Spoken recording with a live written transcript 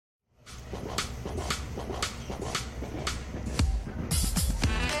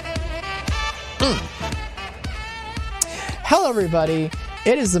Hello, everybody.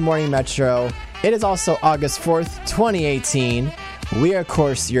 It is the Morning Metro. It is also August 4th, 2018. We are, of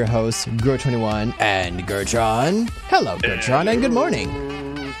course, your hosts, Gro21 and Gertron. Hello, Gertron, and good morning.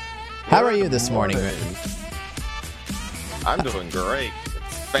 How are you this morning? I'm doing great.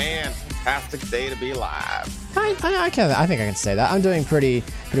 It's a fantastic day to be alive. I think I can say that. I'm doing pretty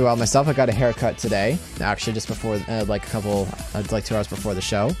well myself. I got a haircut today, actually, just before, like 2 hours before the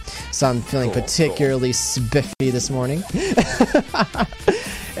show. So I'm feeling particularly spiffy this morning.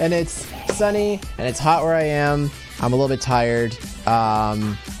 And it's sunny and it's hot where I am. I'm a little bit tired.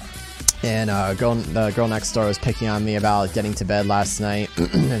 And the girl next door was picking on me about getting to bed last night,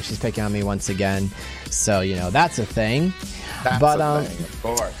 and she's picking on me once again. So that's a thing. That's a thing, of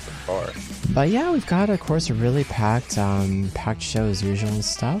course. But yeah, we've got, of course, a really packed show as usual and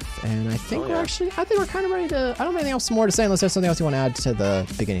stuff. And I think we're kind of ready to. I don't have anything else more to say unless there's something else you want to add to the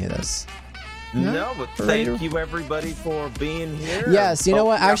beginning of this. No, but thank you everybody for being here. Yes, you know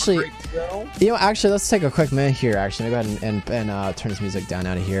what? Actually, let's take a quick minute here. Actually, go ahead and turn this music down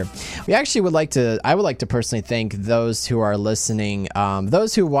out of here. I would like to personally thank those who are listening,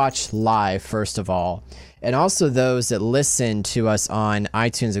 those who watch live, first of all, and also those that listen to us on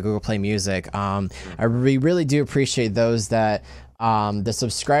iTunes and Google Play Music. We really do appreciate those that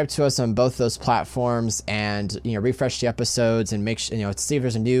subscribe to us on both those platforms and refresh the episodes and make sure see if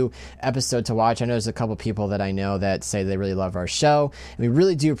there's a new episode to watch. I know there's a couple people that I know that say they really love our show, and we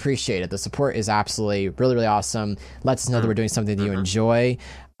really do appreciate it. The support is absolutely really awesome. Lets us know that we're doing something that you enjoy.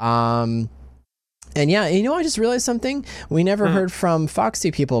 And yeah, I just realized something. We never heard from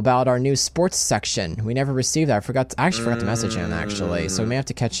Foxy people about our new sports section. We never received that. I actually forgot to message him, actually. So we may have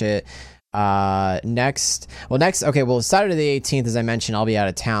to catch it next. Saturday the 18th, as I mentioned, I'll be out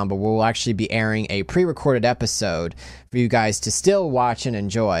of town, but we'll actually be airing a pre-recorded episode for you guys to still watch and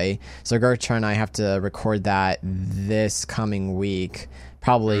enjoy. So Gertrude and I have to record that this coming week.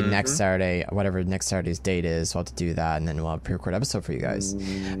 Probably next Saturday, whatever next Saturday's date is, we'll have to do that, and then we'll have a pre-recorded episode for you guys.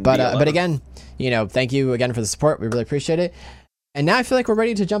 But again, thank you again for the support. We really appreciate it. And now I feel like we're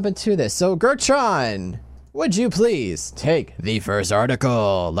ready to jump into this. So Gertron, would you please take the first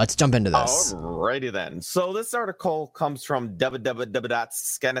article? Let's jump into this. Alrighty then. So this article comes from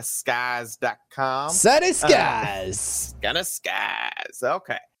www.scannaskies.com. Scannaskies.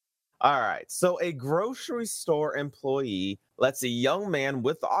 Okay. All right. So a grocery store employee lets a young man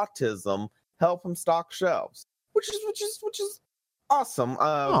with autism help him stock shelves, which is awesome.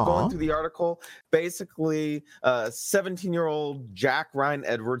 Going through the article, basically, 17-year-old Jack Ryan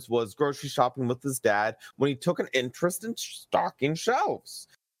Edwards was grocery shopping with his dad when he took an interest in stocking shelves.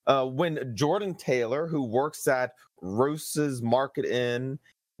 When Jordan Taylor, who works at Rose's Market Inn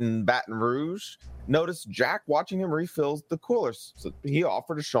in Baton Rouge, noticed Jack watching him refill the coolers, so he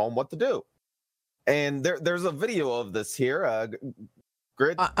offered to show him what to do. And there's a video of this here.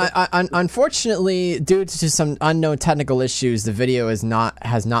 Unfortunately, due to some unknown technical issues, the video has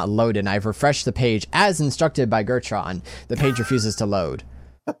not loaded. I've refreshed the page as instructed by Gertron. The page refuses to load.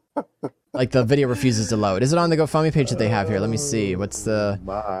 Like the video refuses to load. Is it on the GoFundMe page that they have here? Let me see. What's the?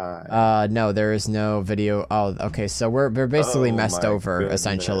 No, there is no video. Oh, okay. So we're basically messed over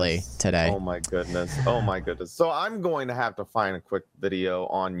essentially today. Oh my goodness. So I'm going to have to find a quick video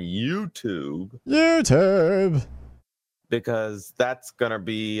on YouTube. Because that's gonna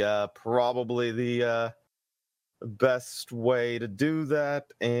be probably the best way to do that,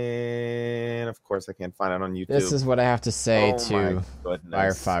 and of course I can't find it on YouTube. This is what I have to say to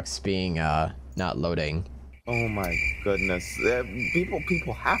Firefox being not loading. Oh my goodness! People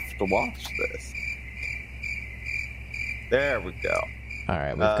have to watch this. There we go. All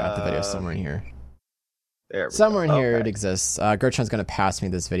right, we've got the video somewhere in here. Somewhere in here it exists. Gertrude's gonna pass me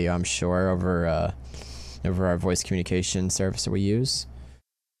this video, I'm sure, over our voice communication service that we use,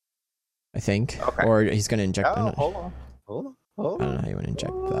 I think. Okay. Or he's going to inject... Hold on. I don't know how you want to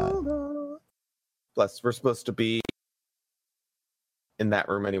inject that. Plus, we're supposed to be in that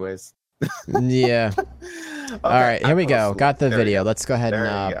room anyways. Yeah. Okay, all right, here we go. Got the video. Let's go ahead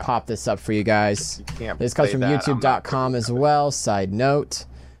and pop this up for you guys. This comes from youtube.com as well. Side note.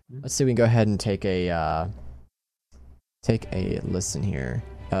 Let's see if we can go ahead and take a listen here.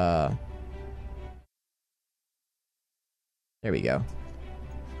 There we go.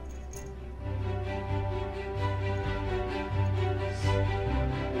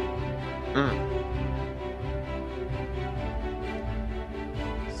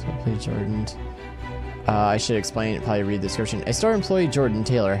 So play Jordan. I should explain, probably read the description. A store employee, Jordan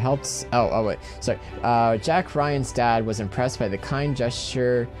Taylor, helps... wait. Sorry. Jack Ryan's dad was impressed by the kind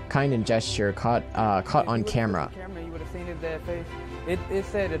and gesture caught on camera. You would have seen it, that face. It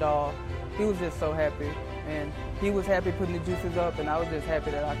said it all. he was just so happy, and he was happy putting the juices up, and I was just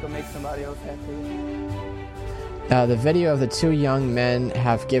happy that I could make somebody else happy. The video of the two young men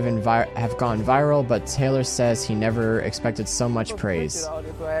have gone viral, but Taylor says he never expected so much praise. All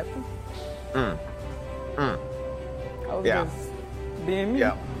this would happen. I was Yeah. just being me.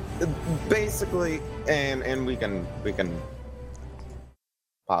 Yeah. Basically, and we can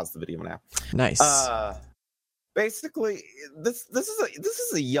pause the video now. Nice. Basically, this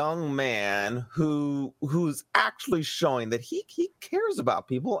is a young man who's actually showing that he cares about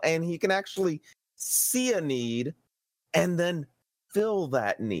people, and he can actually see a need and then fill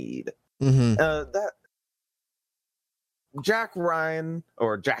that need. Mm-hmm. That Jack Ryan,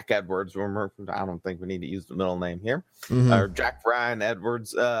 or Jack Edwards, I don't think we need to use the middle name here, Mm-hmm. or Jack Ryan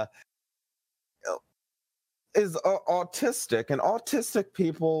Edwards, is autistic, and autistic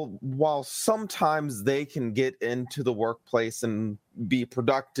people, while sometimes they can get into the workplace and be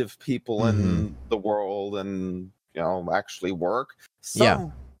productive people in the world and, actually work,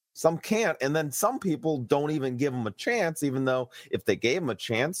 some can't, and then some people don't even give them a chance, even though if they gave them a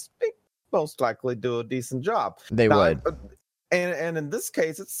chance, they most likely do a decent job. They would. And in this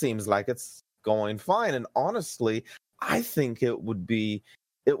case, it seems like it's going fine, and honestly, I think it would be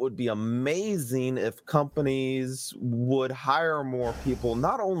amazing if companies would hire more people,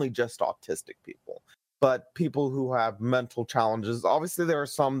 not only just autistic people, but people who have mental challenges. Obviously, there are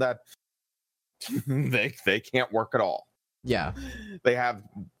some that they can't work at all. Yeah. They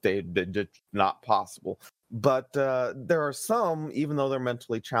just not possible. But there are some, even though they're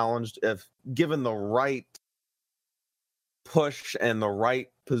mentally challenged, if given the right push and the right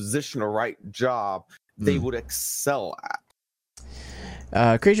position or right job, they would excel at.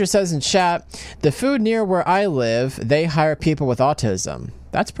 Creature says in chat, the food near where I live, they hire people with autism.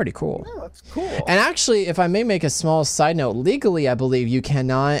 That's pretty cool. Yeah, that's cool. And actually, if I may make a small side note, legally, I believe you can't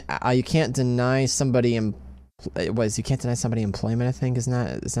deny somebody you can't deny somebody employment. I think is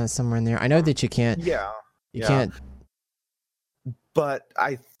that somewhere in there. I know that you can't. Yeah. You can't. But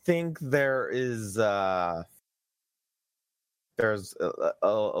I think there's a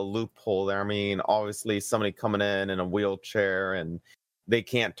loophole there. I mean, obviously, somebody coming in a wheelchair and they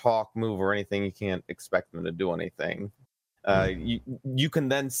can't talk, move, or anything. You can't expect them to do anything. You can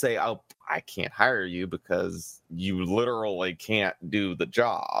then say, "Oh, I can't hire you because you literally can't do the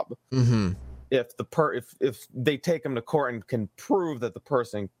job." Mm-hmm. If if they take them to court and can prove that the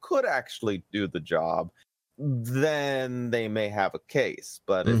person could actually do the job, then they may have a case.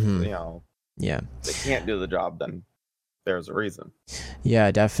 But if they can't do the job, then there's a reason.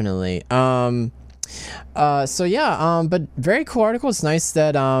 Yeah, definitely. But very cool article. It's nice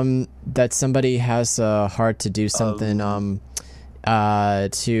that that somebody has a heart to do something to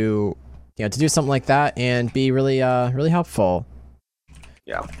do something like that and be really helpful.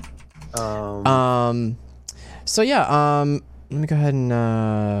 Yeah. Let me go ahead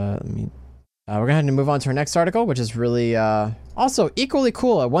and we're going to move on to our next article, which is really also equally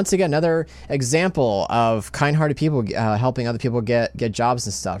cool. Once again, another example of kind-hearted people helping other people get jobs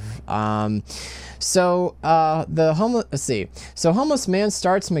and stuff. Homeless man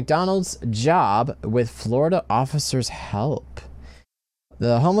starts McDonald's job with Florida officers' help.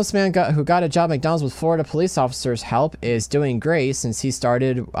 The homeless man who got a job at McDonald's with Florida police officers' help is doing great since he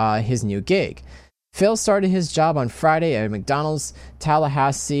started his new gig. Phil started his job on Friday at McDonald's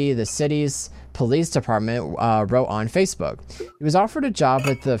Tallahassee, the city's police department wrote on Facebook. He was offered a job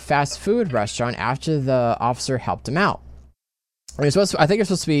at the fast food restaurant after the officer helped him out. I think it's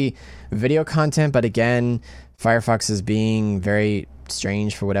supposed to be video content, but again, Firefox is being very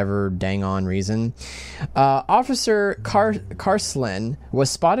strange for whatever dang on reason. Officer Carslin was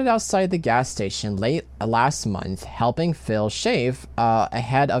spotted outside the gas station late last month helping Phil shave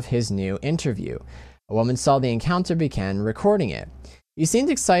ahead of his new interview. A woman saw the encounter, began recording it. He seemed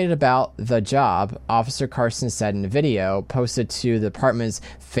excited about the job, Officer Carson said in a video posted to the department's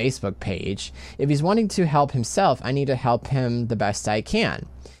Facebook page. If he's wanting to help himself, I need to help him the best I can.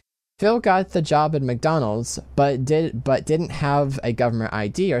 Phil got the job at McDonald's, but didn't have a government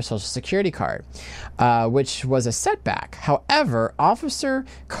ID or social security card, which was a setback. However, Officer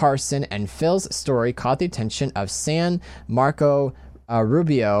Carson and Phil's story caught the attention of San Marco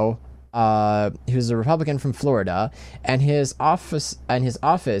Rubio, who's a Republican from Florida, and his office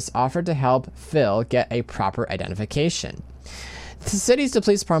offered to help Phil get a proper identification. The city's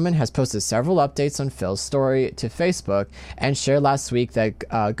police department has posted several updates on Phil's story to Facebook and shared last week that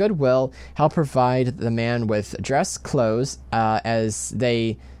Goodwill helped provide the man with dress clothes as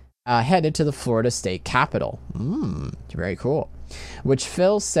they headed to the Florida state capitol. Very cool. Which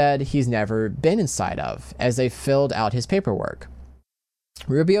Phil said he's never been inside of, as they filled out his paperwork.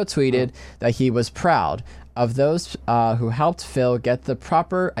 Rubio tweeted that he was proud of those who helped Phil get the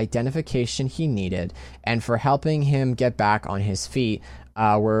proper identification he needed, and for helping him get back on his feet.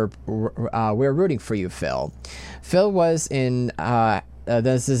 We're rooting for you, Phil. Phil was in.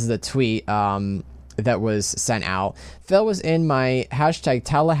 This is the tweet that was sent out. Phil was in my hashtag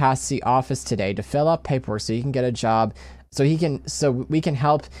Tallahassee office today to fill out paperwork so he can get a job. So we can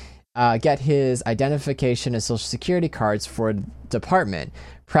help get his identification and social security cards for the department.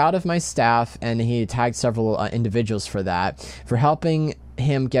 Proud of my staff, and he tagged several individuals for that, for helping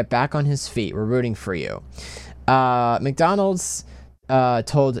him get back on his feet. We're rooting for you. McDonald's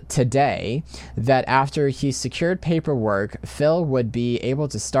told Today that after he secured paperwork, Phil would be able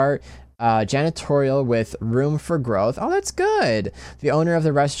to start janitorial with room for growth. Oh, that's good. The owner of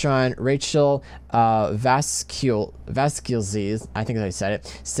the restaurant, Rachel Vasquez, I think I said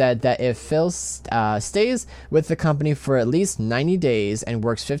it, said that if Phil stays with the company for at least 90 days and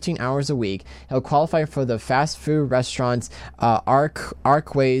works 15 hours a week, he'll qualify for the fast food restaurant's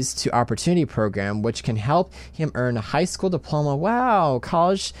Arcways to Opportunity program, which can help him earn a high school diploma. Wow,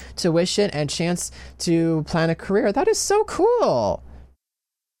 college tuition and chance to plan a career. That is so cool.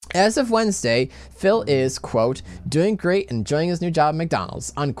 As of Wednesday, Phil is, quote, doing great and enjoying his new job at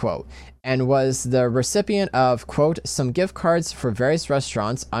McDonald's, unquote, and was the recipient of, quote, some gift cards for various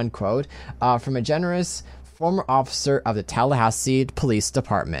restaurants, unquote, from a generous former officer of the Tallahassee Police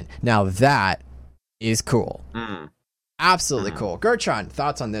Department. Now that is cool. Absolutely cool. Gertron,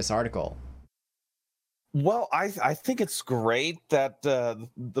 thoughts on this article? Well, I think it's great that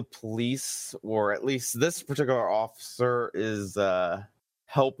the police, or at least this particular officer, is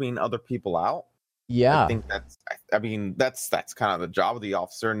helping other people out. Yeah, I think that's kind of the job of the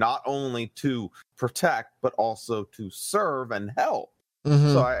officer, not only to protect but also to serve and help.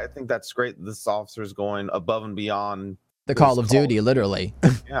 So I think that's great. This officer is going above and beyond the call of duty, literally.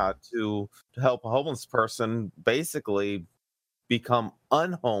 Yeah, to help a homeless person basically become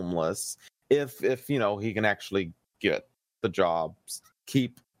unhomeless if he can actually get the job,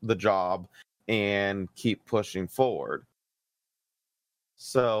 keep the job, and keep pushing forward.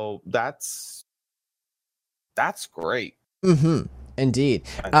 So that's great. Indeed.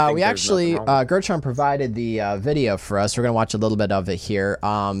 We actually, Gertron provided the video for us. We're going to watch a little bit of it here.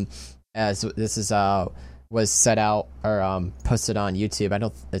 As this is was set out or posted on YouTube.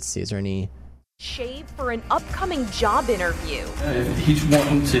 Let's see, is there any... Shave for an upcoming job interview. He's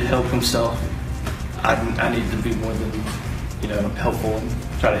wanting to help himself. I need to be more than, helpful and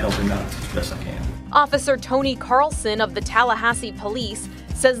try to help him out as best I can. Officer Tony Carlson of the Tallahassee Police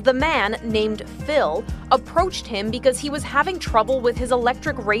says the man, named Phil, approached him because he was having trouble with his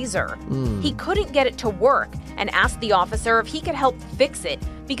electric razor. He couldn't get it to work and asked the officer if he could help fix it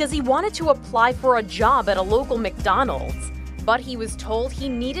because he wanted to apply for a job at a local McDonald's. But he was told he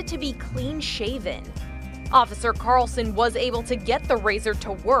needed to be clean-shaven. Officer Carlson was able to get the razor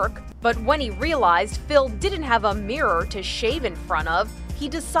to work, but when he realized Phil didn't have a mirror to shave in front of, he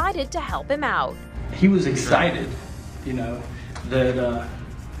decided to help him out. He was excited, that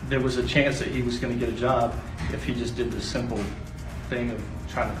there was a chance that he was going to get a job if he just did the simple thing of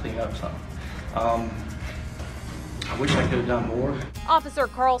trying to clean up something. I wish I could have done more. Officer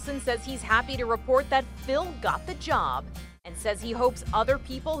Carlson says he's happy to report that Phil got the job and says he hopes other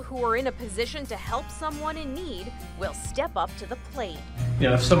people who are in a position to help someone in need will step up to the plate.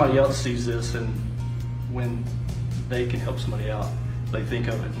 If somebody else sees this and when they can help somebody out, they think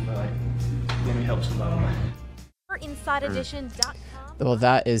of it and they're like, let me help somebody. For InsideEdition.com. Well,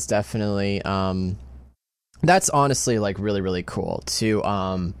 that is definitely that's honestly like really, really cool to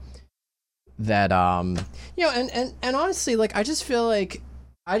that and honestly, like I just feel like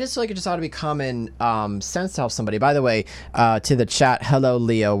it just ought to be common sense to help somebody. By the way, to the chat, hello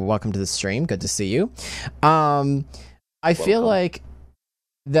Leo, welcome to the stream, good to see you. I feel like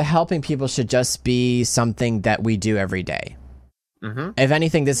the helping people should just be something that we do every day. If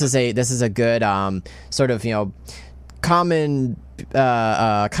anything, this is a good sort of common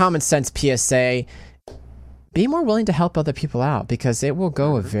sense PSA. Be more willing to help other people out because it will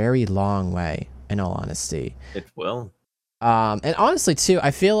go a very long way. In all honesty, it will. And honestly, too,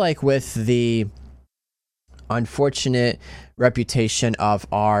 I feel like with the unfortunate reputation of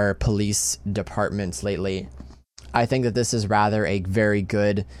our police departments lately, I think that this is rather a very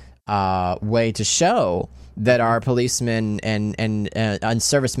good way to show that our policemen and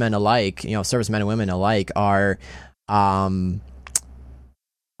servicemen alike, servicemen and women alike, are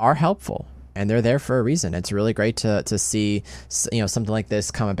helpful. And they're there for a reason. It's really great to see, something like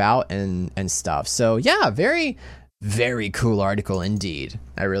this come about and stuff. So yeah, very, Very cool article indeed.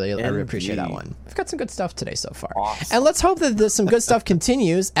 I really appreciate that one. We've got some good stuff today so far. Awesome. And let's hope that some good stuff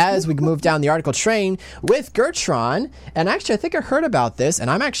continues as we move down the article train with Gertron. And actually, I think I heard about this,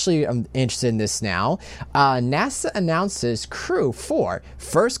 and I'm interested in this now. NASA announces crew for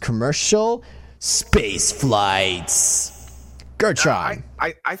first commercial space flights. Gertron.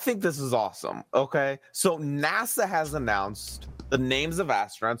 I think this is awesome. Okay. So NASA has announced the names of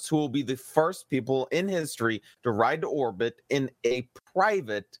astronauts who will be the first people in history to ride to orbit in a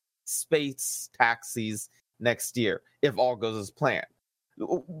private space taxis next year, if all goes as planned.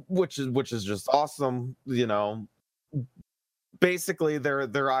 Which is just awesome. You know, basically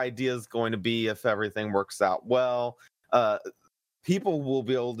their idea is going to be, if everything works out well, people will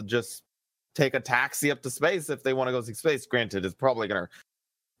be able to just take a taxi up to space if they want to go see space. Granted, it's probably going to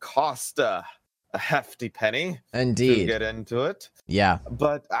cost a hefty penny. Indeed. To get into it. Yeah.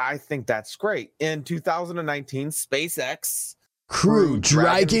 But I think that's great. In 2019, SpaceX Crew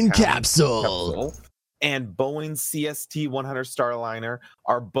Dragon capsule and Boeing CST-100 Starliner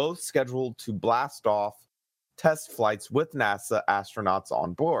are both scheduled to blast off test flights with NASA astronauts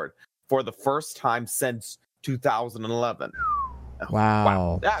on board for the first time since 2011.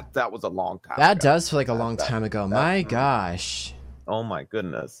 Wow. That was a long time That ago. does feel like a long time ago. My gosh. Oh my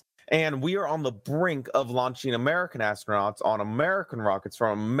goodness. And we are on the brink of launching American astronauts on American rockets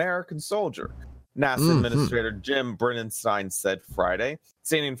from American soldier. NASA Administrator Jim Bernstein said Friday,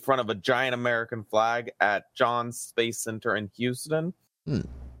 standing in front of a giant American flag at Johns Space Center in Houston.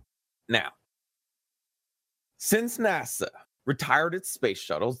 Now, since NASA retired its space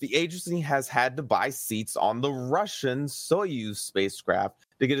shuttles, the agency has had to buy seats on the Russian Soyuz spacecraft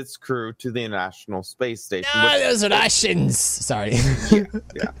to get its crew to the International Space Station. No, those Russians. Sorry.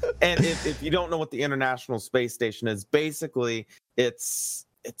 Yeah. And if you don't know what the International Space Station is, basically it's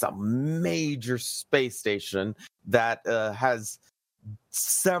a major space station that has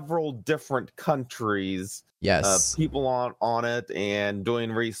several different countries. Yes. People on it and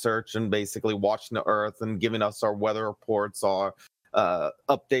doing research and basically watching the Earth and giving us our weather reports, our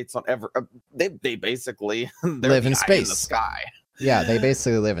updates on they basically live in space. In the sky. Yeah, they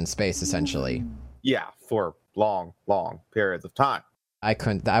basically live in space essentially. Yeah, for long periods of time. I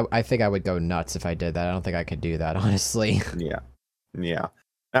couldn't. I think I would go nuts if I did that. I don't think I could do that, honestly. Yeah.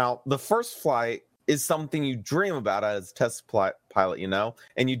 Now, the first flight is something you dream about as a test pilot, you know,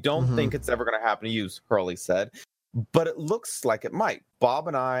 and you don't think it's ever going to happen to you, Hurley said, but it looks like it might. Bob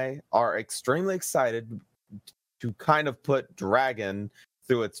and I are extremely excited to kind of put Dragon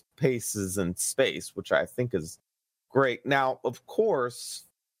through its paces in space, which I think is great. Now, of course,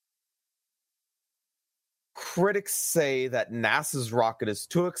 critics say that NASA's rocket is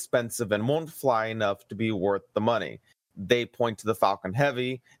too expensive and won't fly enough to be worth the money. They point to the Falcon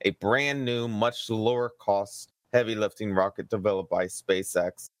Heavy, a brand new, much lower cost, heavy lifting rocket developed by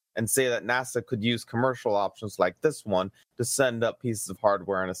SpaceX, and say that NASA could use commercial options like this one to send up pieces of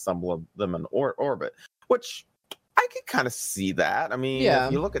hardware and assemble them in orbit, which I can kind of see that. I mean,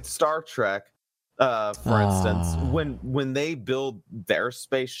 if you look at Star Trek, for instance, when they build their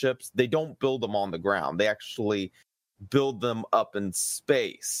spaceships, they don't build them on the ground. They actually build them up in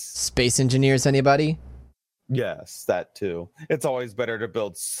space. Space engineers, anybody? Yes, that too. It's always better to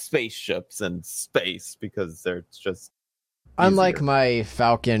build spaceships in space because they're just unlike easier. my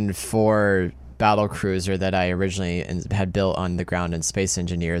Falcon 4 battle cruiser that I originally had built on the ground in space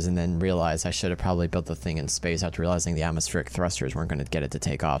engineers and then realized I should have probably built the thing in space after realizing the atmospheric thrusters weren't going to get it to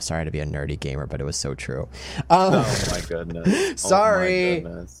take off. Sorry to be a nerdy gamer, but it was so true. Oh my goodness. Sorry. Oh my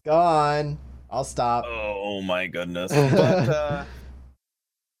goodness. Go on. I'll stop. Oh my goodness. But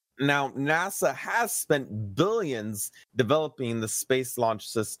now, NASA has spent billions developing the space launch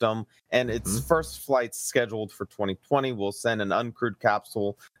system, and its first flight scheduled for 2020 will send an uncrewed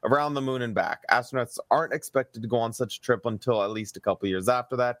capsule around the moon and back. Astronauts aren't expected to go on such a trip until at least a couple years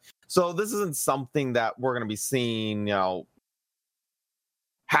after that. So this isn't something that we're going to be seeing, you know,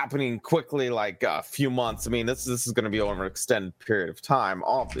 happening quickly, like a few months. I mean, this is going to be over an extended period of time,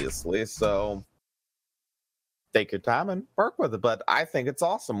 obviously. So take your time and work with it, but I think it's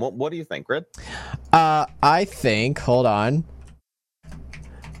awesome. What do you think, Rid? I think, hold on,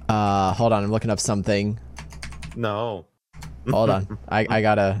 I'm looking up something. No. Hold on. I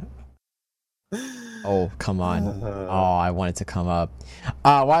gotta, oh, come on. Oh, I want it to come up.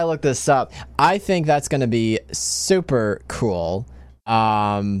 While I look this up, I think that's gonna be super cool.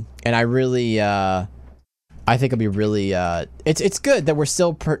 And I really, I think it'll be really, it's good that we're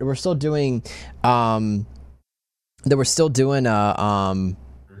still doing, that we're still doing that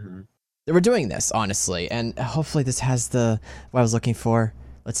we're doing this, honestly, and hopefully this has what I was looking for.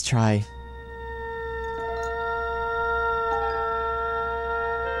 Let's try.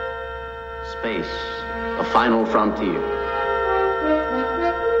 Space, the final frontier.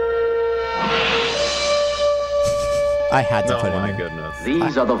 I had to put it in my here. goodness.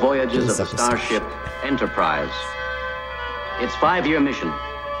 These are the voyages of the This episode. starship Enterprise. Its 5-year mission: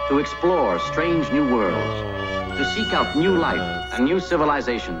 to explore strange new worlds, to seek out new life and new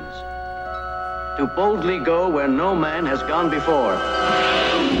civilizations, to boldly go where no man has gone before.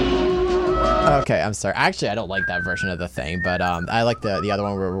 Okay, I'm sorry. Actually, I don't like that version of the thing, but I like the other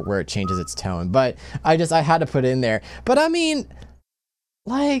one where it changes its tone. But I had to put it in there. But I mean,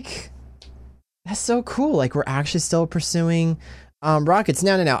 like, that's so cool. Like, we're actually still pursuing rockets.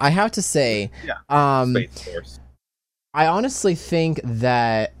 No. I have to say, Space Force. I honestly think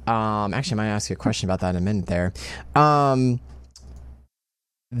that actually, I might ask you a question about that in a minute there. The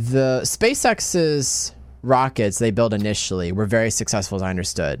SpaceX's rockets they built initially were very successful, as I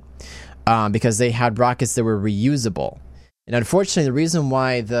understood, because they had rockets that were reusable. And unfortunately, the reason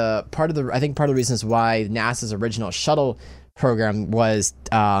why part of the reasons why NASA's original shuttle program was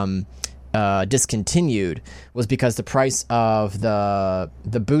discontinued was because the price of the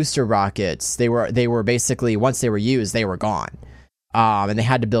booster rockets, they were basically, once they were used, they were gone, and they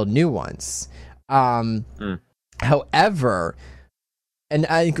had to build new ones. However, and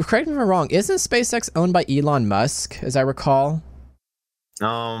correct me if I'm wrong, isn't SpaceX owned by Elon Musk, as I recall?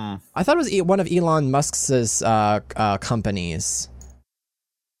 I thought it was one of Elon Musk's companies.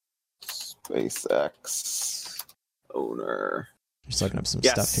 SpaceX owner. Just looking up some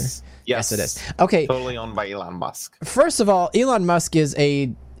stuff here. Yes, it is. Okay. Totally owned by Elon Musk. First of all, Elon Musk is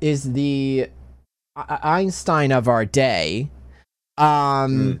the Einstein of our day.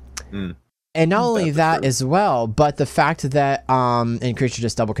 And not only that as well, but the fact that and Creature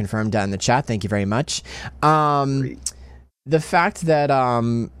just double confirmed that in the chat. Thank you very much. The fact that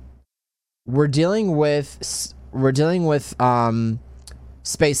we're dealing with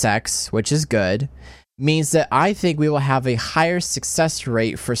SpaceX, which is good, means that I think we will have a higher success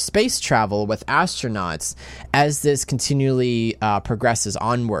rate for space travel with astronauts as this continually progresses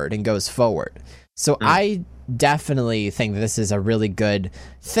onward and goes forward. So I definitely think that this is a really good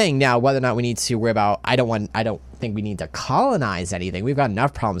thing. Now, whether or not we need to worry about, I don't think we need to colonize anything. We've got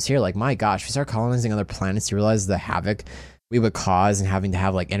enough problems here. Like, my gosh, if we start colonizing other planets, you realize the havoc we would cause and having to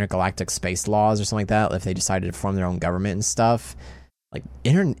have like intergalactic space laws or something like that if they decided to form their own government and stuff. Like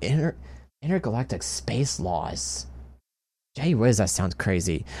intergalactic space laws. Gee whiz, that sounds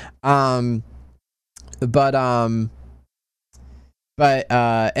crazy. Anyway,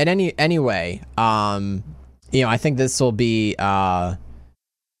 I think this will be I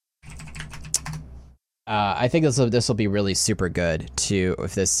think this will be really super good too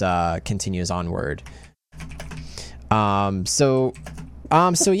if this continues onward. So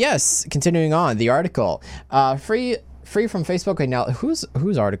yes, continuing on the article. Free from Facebook right now. Whose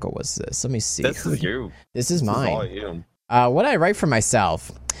article was this? Let me see. This is you. This is mine. Is all you. What did I write for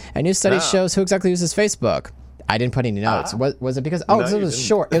myself? A new study shows who exactly uses Facebook. I didn't put any notes. Was it because? Oh, no, it was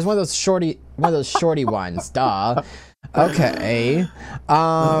short. It was one of those shorty ones. Duh. Okay.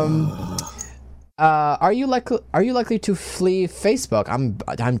 Are you likely to flee Facebook? I'm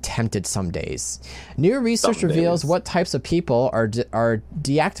tempted some days. New research reveals what types of people are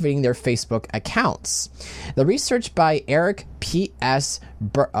deactivating their Facebook accounts. The research by Eric P.S.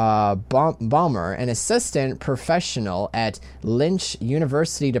 Baumer, an assistant professional at Lynch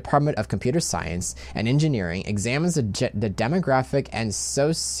University Department of Computer Science and Engineering, examines the demographic and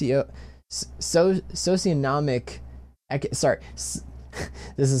socioeconomic.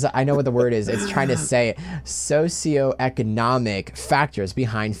 This is, I know what the word is. It's trying to say socioeconomic factors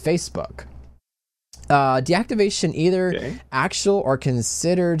behind Facebook. Deactivation, either actual or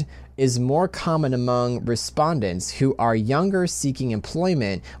considered, is more common among respondents who are younger, seeking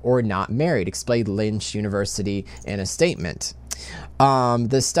employment, or not married, explained Lynch University in a statement.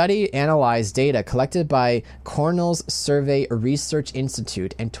 The study analyzed data collected by Cornell's Survey Research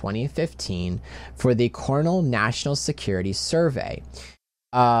Institute in 2015 for the Cornell National Security Survey.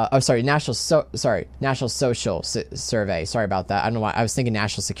 National Social Survey. Sorry about that. I don't know why I was thinking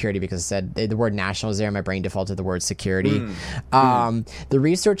national security because it said the word national is there. My brain defaulted to the word security. The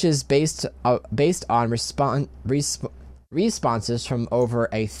research is based on responses from over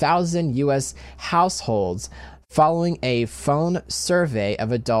 1,000 U.S. households following a phone survey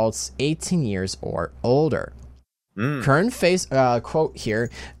of adults 18 years or older. Current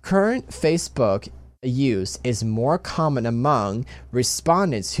Facebook use is more common among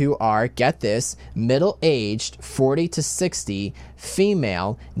respondents who are, get this, middle-aged, 40 to 60,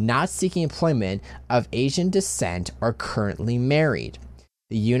 female, not seeking employment, of Asian descent, or currently married,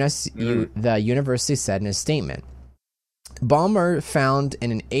 the university said in a statement. Ballmer found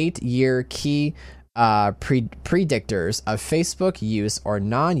in an 8-year key predictors of Facebook use or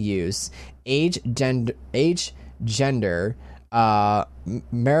non-use, age, gender,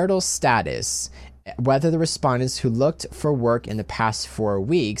 marital status, whether the respondents who looked for work in the past 4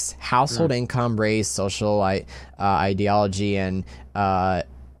 weeks, household income, race, social ideology, and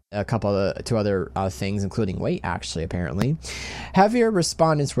two other things, including weight, actually, apparently. Heavier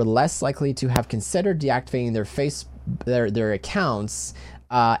respondents were less likely to have considered deactivating their accounts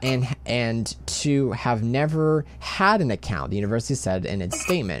and to have never had an account, the university said in its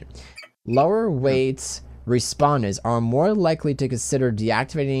statement. Lower weight respondents are more likely to consider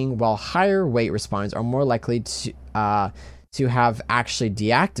deactivating, while higher weight respondents are more likely to have actually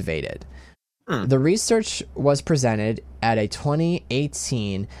deactivated. The research was presented at a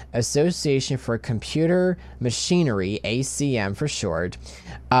 2018 Association for Computer Machinery, ACM for short,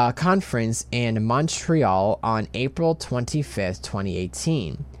 conference in Montreal on April 25th,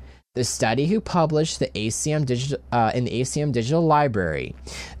 2018. The study, who published the ACM in the ACM Digital Library,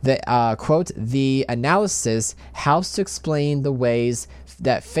 quote, the analysis helps to explain the ways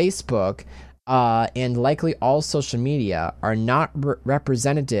that Facebook and likely all social media are not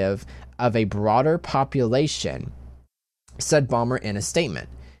representative of a broader population, said Ballmer in a statement.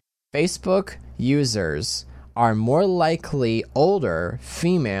 Facebook users are more likely older,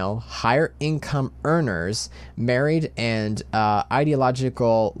 female, higher income earners, married, and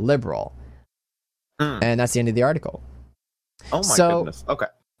ideological liberal. And that's the end of the article. Oh my goodness. Okay.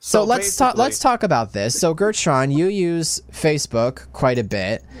 So let's talk about this. So Gertron, you use Facebook quite a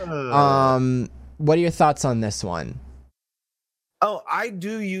bit. What are your thoughts on this one? Oh, I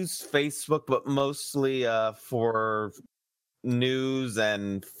do use Facebook, but mostly for news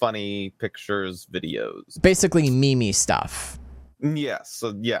and funny pictures, videos. Basically meme stuff. Yes.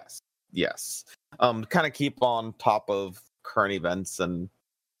 Yes. Kind of keep on top of current events and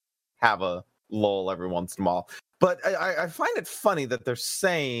have a lull every once in a while. But I find it funny that they're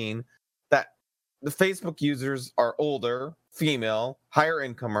saying that the Facebook users are older, female, higher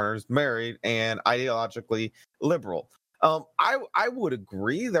income earners, married, and ideologically liberal. I would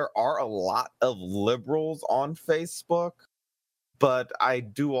agree there are a lot of liberals on Facebook, but I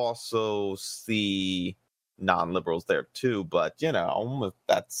do also see non-liberals there too. But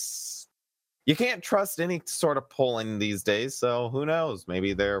that's, you can't trust any sort of polling these days. So who knows?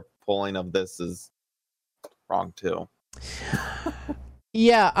 Maybe their polling of this is wrong too.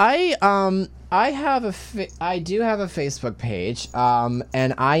 Yeah, I do have a Facebook page,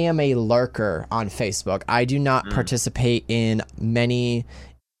 and I am a lurker on Facebook. I do not participate in many.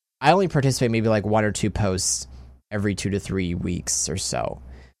 I only participate maybe like 1 or 2 posts every 2 to 3 weeks or so.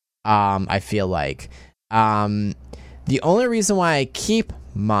 I feel like the only reason why I keep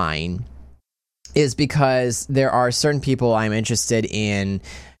mine is because there are certain people I'm interested in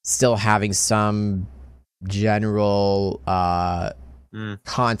still having some general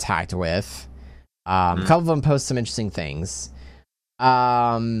contact with. A couple of them post some interesting things,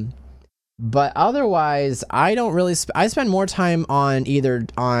 but otherwise I don't really I spend more time on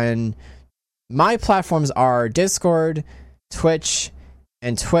my platforms are Discord, Twitch,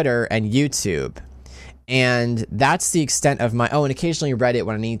 and Twitter, and YouTube, and that's the extent of my and occasionally Reddit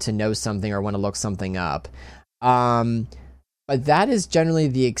when I need to know something or want to look something up, but that is generally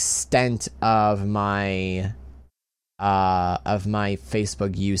the extent of my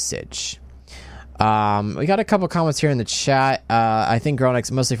Facebook usage. We got a couple comments here in the chat. I think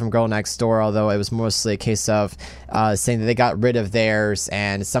mostly from Girl Next Door, although it was mostly a case of saying that they got rid of theirs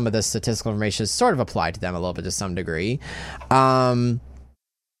and some of the statistical information sort of applied to them a little bit to some degree.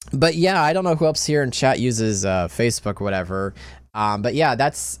 But yeah, I don't know who else here in chat uses Facebook or whatever. But yeah,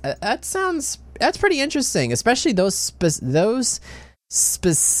 that's pretty interesting, especially those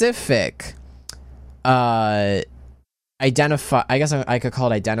specific I guess I could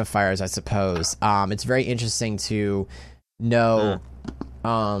call it identifiers, I suppose. It's very interesting to know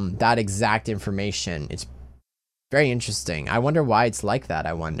that exact information. It's very interesting. I wonder why it's like that.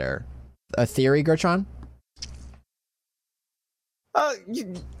 I wonder. A theory, Gertron?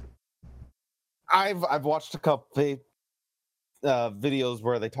 I've watched a couple videos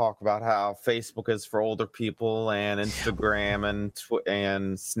where they talk about how Facebook is for older people, and Instagram and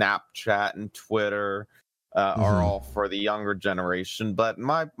Snapchat and Twitter are all for the younger generation. But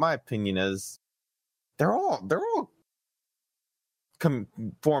my opinion is they're all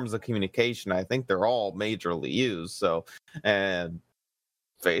forms of communication. I think they're all majorly used. So, and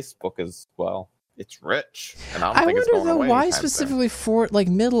Facebook is, well, it's rich, and I don't think it's going away. Why specifically for like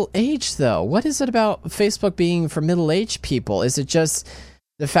middle age though? What is it about Facebook being for middle aged people? Is it just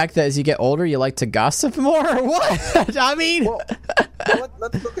The fact that as you get older, you like to gossip more, or what? I mean, Well,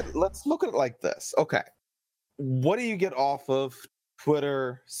 let's look at it like this. Okay, what do you get off of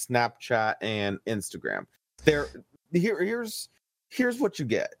Twitter, Snapchat, and Instagram? Here's what you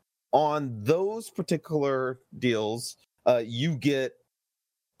get on those particular deals. You get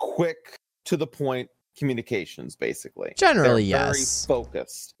quick to the point communications, basically. Generally, They're yes. Very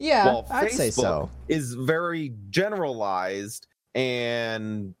focused. Yeah, While I'd Facebook say so. is very generalized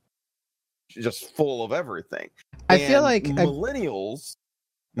and just full of everything. I feel like millennials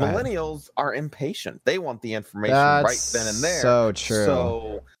are impatient. They want the information That's right then and there. so true.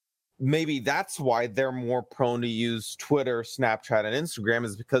 So maybe that's why they're more prone to use Twitter, Snapchat, and Instagram,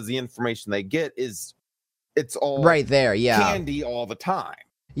 is because the information they get it's all right there. Yeah, candy all the time.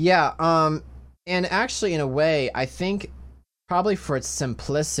 Yeah. And actually, in a way, I think probably for its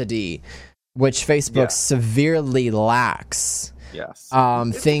simplicity, which Facebook severely lacks. Yes.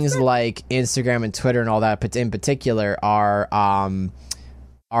 Things like Instagram and Twitter and all that, but in particular, are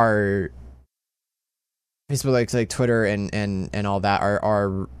Facebook, like Twitter and all that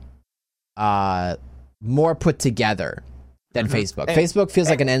are more put together than Facebook. Facebook feels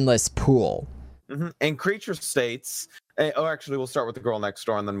like an endless pool. And Creature states, actually, we'll start with the girl next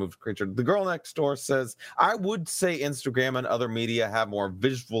door and then move to Creature. The girl next door says, I would say Instagram and other media have more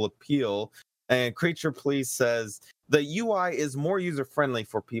visual appeal. And Creature Please says, the UI is more user-friendly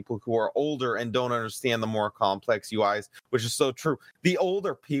for people who are older and don't understand the more complex UIs, which is so true. The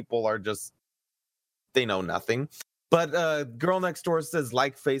older people are just, they know nothing. But girl next door says,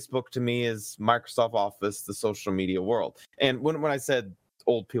 like Facebook to me is Microsoft Office, the social media world. And when I said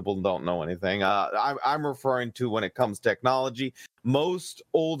old people don't know anything, I'm referring to when it comes to technology. Most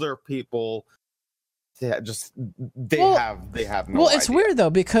older people have no Well, it's idea. weird though,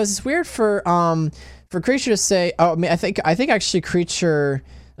 because it's weird for Creature to say, I mean, I think actually Creature,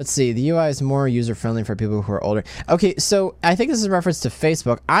 let's see, the UI is more user friendly for people who are older. Okay, so I think this is a reference to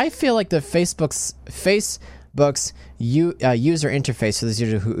Facebook. I feel like the Facebook's user interface, for those of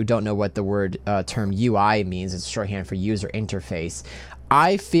you who don't know what the word term UI means, it's shorthand for user interface.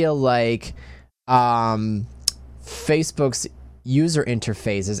 I feel like Facebook's user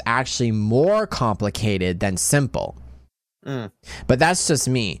interface is actually more complicated than simple. But that's just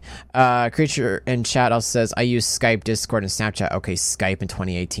me. Creature in chat also says, I use Skype, Discord, and Snapchat. Okay, Skype in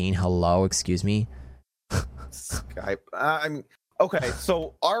 2018. Hello, excuse me. Skype. I mean, okay,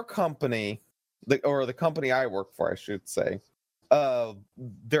 so our company, the company I work for, I should say,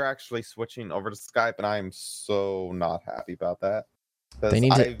 they're actually switching over to Skype, and I am so not happy about that.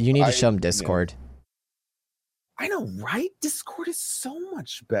 You need to show them Discord. I know, right? Discord is so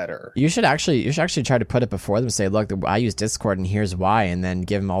much better. You should actually try to put it before them. Say, look, I use Discord, and here's why, and then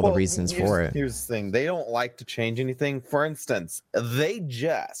give them all the reasons for it. Here's the thing: they don't like to change anything. For instance, they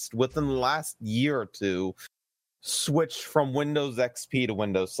just within the last year or two switched from Windows XP to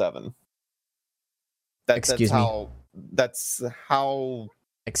Windows 7. That's how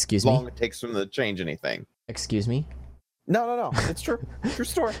Excuse long me? it takes for them to change anything. Excuse me? No. It's true. True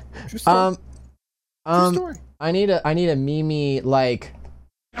story. True story. True story. I need a Mimi like.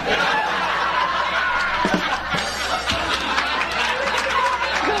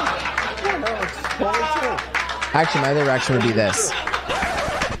 Actually, my other reaction would be this.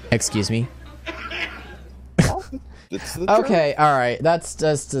 Excuse me. Okay, all right. That's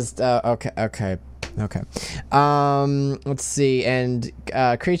just okay. Let's see. And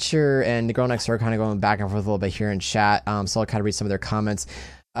Creature and the girl next door are kind of going back and forth a little bit here in chat. So I'll kind of read some of their comments.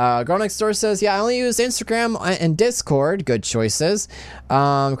 Girl next door says, yeah, I only use Instagram and Discord. Good choices.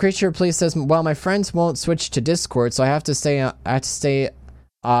 Creature Please says, well, my friends won't switch to Discord, so I have to stay.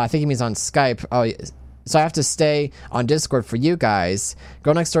 I think he means on Skype. Oh, so I have to stay on Discord for you guys.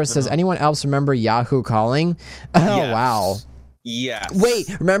 Girl next door says, anyone else remember Yahoo calling? Oh, yes. Wow. Yes. Wait,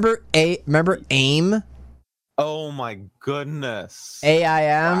 remember AIM? Oh my goodness. AIM.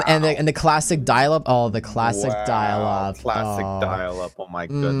 Wow. and the classic dial-up. Oh, the classic dial-up. Classic dial-up. Oh my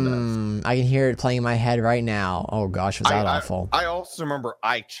goodness. I can hear it playing in my head right now. Oh gosh, was that awful. I also remember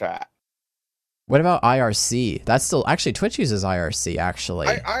iChat. What about IRC? That's still actually Twitch uses IRC actually.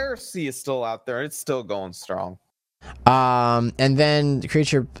 IRC is still out there. It's still going strong. And then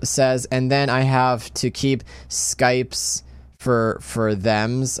Creature says, and then I have to keep Skypes for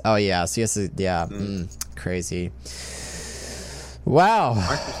thems. Oh yeah, so yes, yeah, crazy. Wow.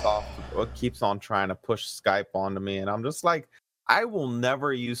 Microsoft keeps on trying to push Skype onto me, and I'm just like, I will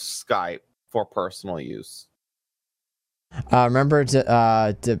never use Skype for personal use. Remember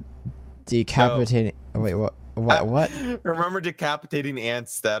decapitating. No. Wait,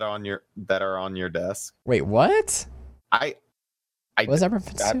 what? What was that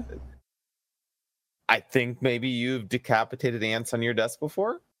reference to? I think maybe you've decapitated ants on your desk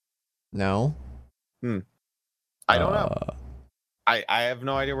before. No. I don't know. I have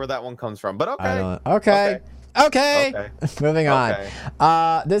no idea where that one comes from, but okay. Okay. Moving on.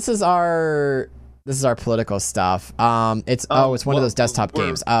 This is our political stuff. It's one of those desktop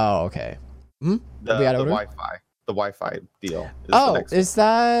games. Oh, okay. The Wi-Fi deal. Is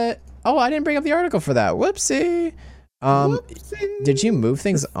that? Oh, I didn't bring up the article for that. Whoopsie. Did you move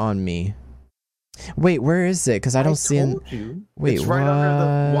things on me? Wait, where is it? Because I don't see it. Wait, it's right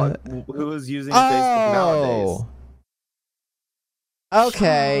under the who is using Facebook nowadays?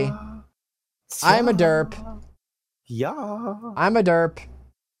 Okay. I'm a derp. Yeah. I'm a derp.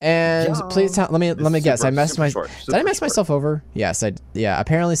 And please tell. Let me guess. Did I mess myself over? Yes. Yeah.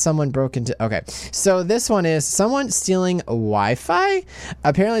 Apparently, someone broke into. Okay. So this one is someone stealing Wi-Fi.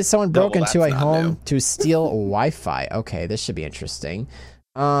 Apparently, someone broke into a home to steal Wi-Fi. Okay, this should be interesting.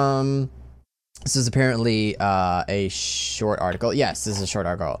 This is apparently a short article. Yes, this is a short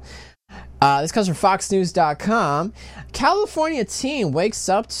article. This comes from FoxNews.com. California teen wakes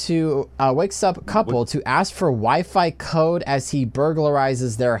up couple to ask for Wi-Fi code as he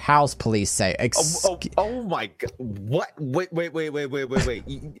burglarizes their house. Police say. Oh my god! What? Wait!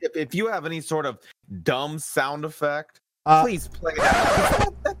 If you have any sort of dumb sound effect, please play that.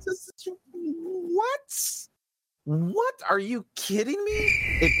 What? What? Are you kidding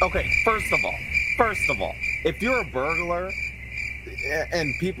me? First of all, if you're a burglar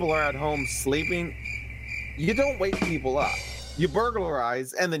and people are at home sleeping, you don't wake people up. You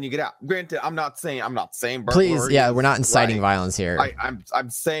burglarize and then you get out. Granted, I'm not saying burglary. Please, we're not inciting violence here. I'm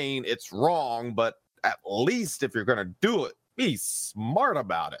saying it's wrong, but at least if you're gonna do it, be smart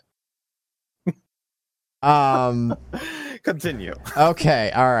about it. Continue.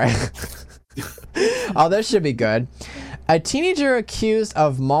 Okay, all right. Oh, this should be good. A teenager accused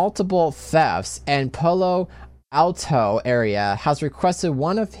of multiple thefts in Palo Alto area has requested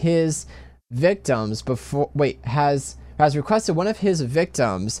one of his victims before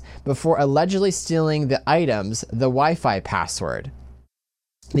allegedly stealing the items, the Wi-Fi password.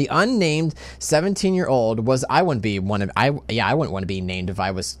 The unnamed 17-year-old was I wouldn't want to be named if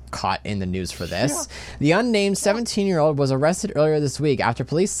I was caught in the news for this. Yeah. The unnamed 17-year-old was arrested earlier this week after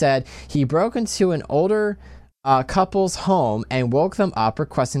police said he broke into an older couple's home and woke them up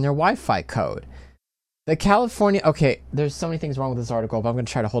requesting their Wi-Fi code. There's so many things wrong with this article, but I'm going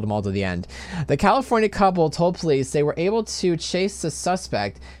to try to hold them all to the end. The California couple told police they were able to chase the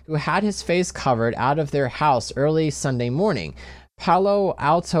suspect who had his face covered out of their house early Sunday morning. Palo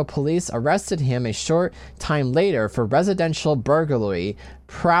Alto police arrested him a short time later for residential burglary,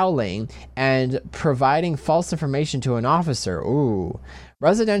 prowling, and providing false information to an officer. Ooh.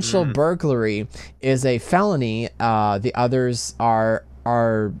 Residential burglary is a felony. The others are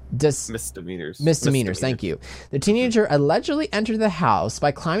misdemeanors. Thank you. The teenager allegedly entered the house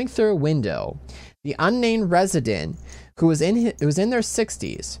by climbing through a window. The unnamed resident, who was in their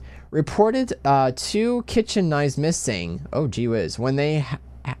 60s, reported 2 kitchen knives missing. Oh gee whiz! But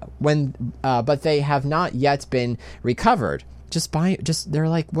they have not yet been recovered. They're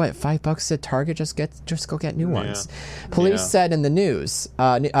like what, $5 at Target? Just go get new ones. Police said in the news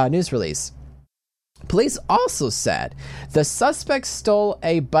release. Police also said the suspect stole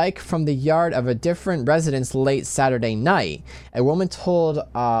a bike from the yard of a different residence late Saturday night. A woman told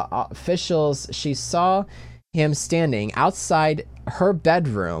officials she saw him standing outside her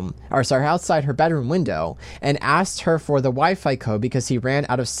bedroom window and asked her for the Wi-Fi code because he ran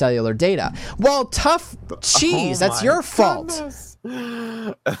out of cellular data. Well, tough cheese. That's your fault.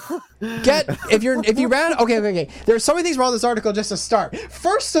 If you ran. Okay. There's so many things wrong with this article just to start.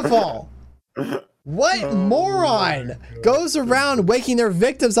 First of all, what moron goes around waking their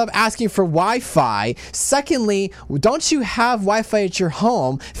victims up asking for Wi-Fi? Secondly, don't you have Wi-Fi at your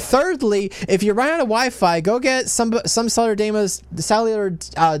home? Thirdly, if you run out of Wi-Fi, go get some cellular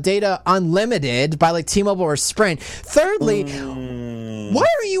data unlimited by like T-Mobile or Sprint. Thirdly, why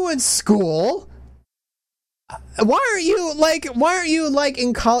are you in school? Why are you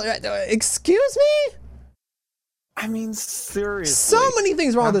in college? Excuse me? I mean, seriously. So many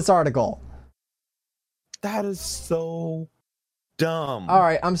things wrong with this article. That is so dumb. All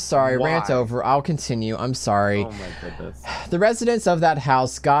right, I'm sorry. Why? Rant over. I'll continue. I'm sorry. Oh my goodness. The residents of that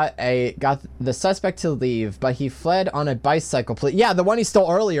house got the suspect to leave, but he fled on a bicycle. Yeah, the one he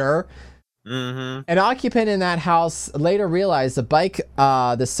stole earlier. Mm-hmm. An occupant in that house later realized the bike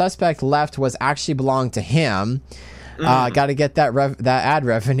the suspect left was actually belonged to him. Got to get that ad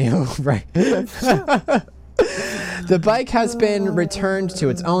revenue right. The bike has been returned to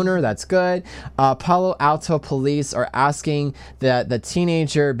its owner. That's good. Palo Alto police are asking that the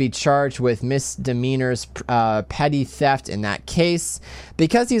teenager be charged with misdemeanors, petty theft in that case.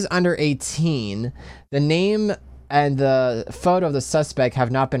 Because he's under 18, the name and the photo of the suspect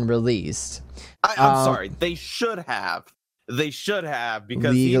have not been released. I'm sorry. They should have.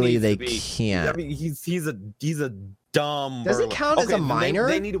 Because legally he they needs to be, can't. I mean, he's a dumb. Does it count as a minor?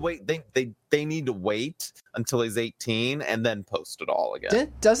 They need to wait. They need to wait until he's 18 and then post it all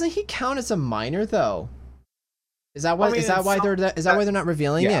again. Doesn't he count as a minor though? Is that why? Is that why they're not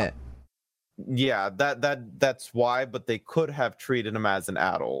revealing it? Yeah, that's why. But they could have treated him as an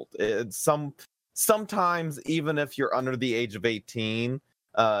adult. Sometimes even if you're under the age of 18.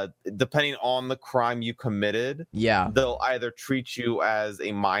 Depending on the crime you committed, they'll either treat you as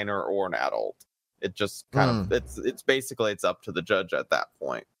a minor or an adult. It just kind of it's basically it's up to the judge at that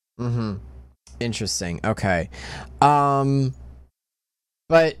point. Mm-hmm. Interesting. Okay. But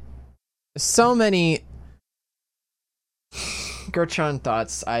so many Gertron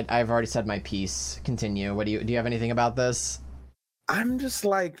thoughts. I've already said my piece. Continue. What do you have anything about this? I'm just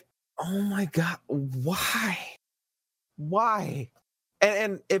like, oh my god, why?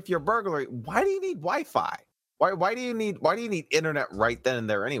 And if you're burglary, why do you need Wi-Fi? Why do you need internet right then and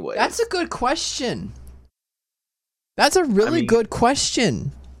there anyway? That's a good question. That's a really good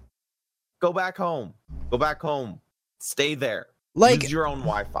question. Go back home. Stay there. Use your own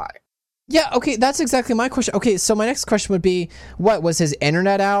Wi-Fi. Yeah, okay, that's exactly my question. Okay, so my next question would be, what was his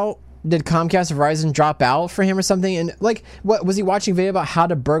internet out? Did Comcast or Verizon drop out for him or something? And what was he watching a video about how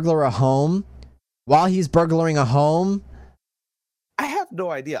to burglar a home while he's burglaring a home? I have no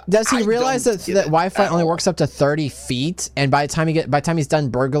idea. Does he realize that Wi-Fi only works up to 30 feet, and by the time he's done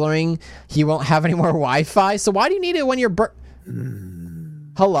burglaring, he won't have any more Wi-Fi? So why do you need it when you're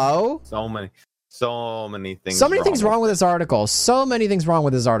Hello? So many things. So many things wrong with this article. So many things wrong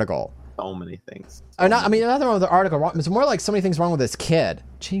with this article. So many things. Nothing wrong with the article. It's more like so many things wrong with this kid.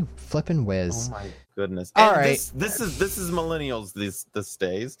 Gee, flippin' whiz. Oh my goodness. All right. This is millennials these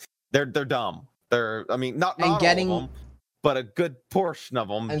days. They're dumb. Not all of them. But a good portion of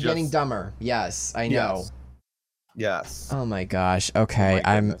them getting dumber. Yes, I know. Yes. Oh my gosh. Okay,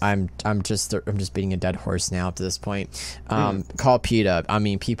 Oh my I'm just beating a dead horse now up to this point. Call PETA.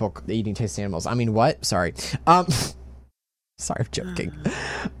 People eating tasty animals. What? Sorry. Sorry, I'm joking.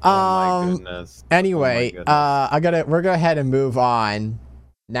 Oh my goodness. Anyway, we're go ahead and move on.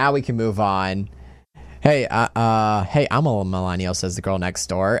 Now we can move on. Hey, I'm a millennial, says the girl next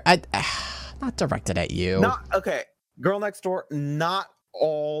door. Not directed at you. Okay. Girl next door, not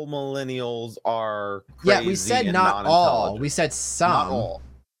all millennials are crazy. Yeah, we said not all. We said some.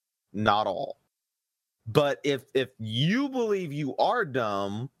 Not all. But if you believe you are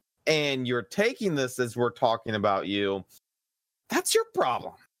dumb and you're taking this as we're talking about you, that's your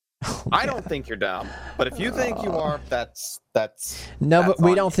problem. I don't think you're dumb. But if you think you are, that's No, that's but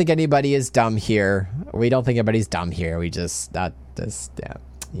we don't think anybody is dumb here. We just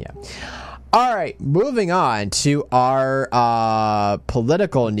yeah. All right, moving on to our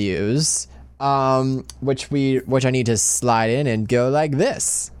political news, which I need to slide in and go like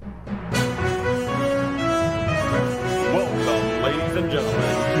this. Welcome, ladies and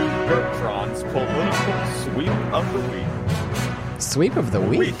gentlemen, to Bertrand's political sweep of the week. Sweep of the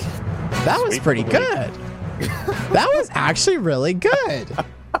week? That was pretty good. That was actually really good.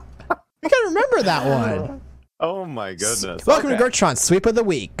 We gotta remember that one. Oh my goodness. Welcome to Gertron's Sweep of the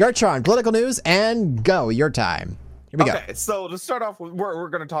Week. Gertron, political news, and go. Your time. Here we go. Okay, so to start off with, we're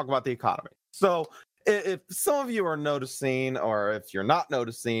going to talk about the economy. So if some of you are noticing, or if you're not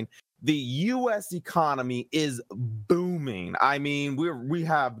noticing, the U.S. economy is booming. We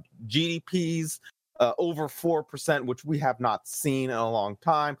have GDPs over 4%, which we have not seen in a long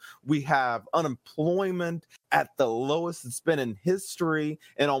time. We have unemployment at the lowest it's been in history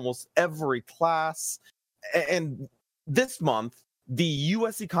in almost every class. And this month, the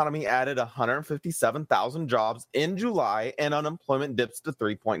U.S. economy added 157,000 jobs in July, and unemployment dips to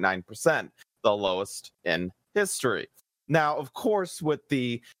 3.9%, the lowest in history. Now, of course, with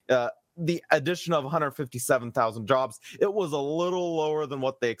the addition of 157,000 jobs, it was a little lower than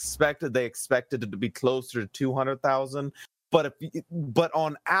what they expected. They expected it to be closer to 200,000, but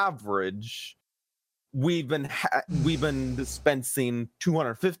on average, we've been dispensing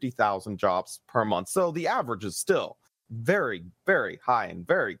 250,000 jobs per month. So the average is still very, very high and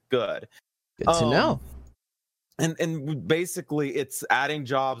very good. Good to know. And basically, it's adding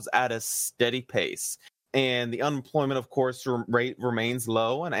jobs at a steady pace. And the unemployment, of course, rate remains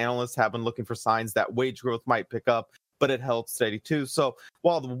low. And analysts have been looking for signs that wage growth might pick up, but it held steady too. So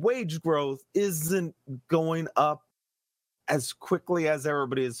while the wage growth isn't going up as quickly as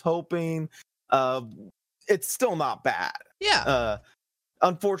everybody is hoping. It's still not bad. Yeah.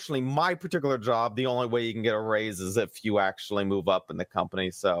 Unfortunately, my particular job, the only way you can get a raise is if you actually move up in the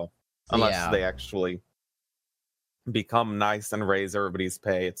company. So unless they actually become nice and raise everybody's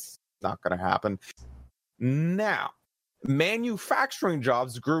pay, it's not going to happen. Now, manufacturing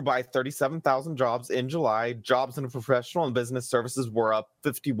jobs grew by 37,000 jobs in July. Jobs in professional and business services were up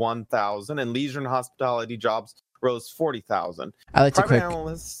 51,000, and leisure and hospitality jobs rose 40,000. I like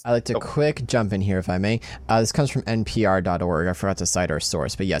to quick jump in here, if I may. This comes from NPR.org. I forgot to cite our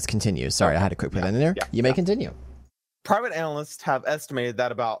source, but yes, continue. Sorry, I had to quick put that in there. You may continue. Private analysts have estimated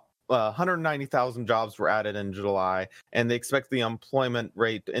that about 190,000 jobs were added in July, and they expect the employment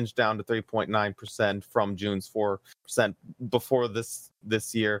rate to inch down to 3.9% from June's 4% before this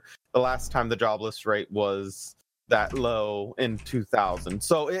year. The last time the jobless rate was that low in 2000.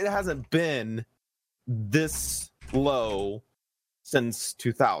 So it hasn't been this low since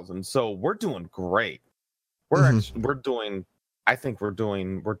 2000. So we're doing great. We're doing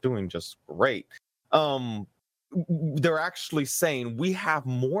just great. They're actually saying we have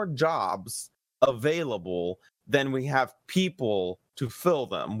more jobs available than we have people to fill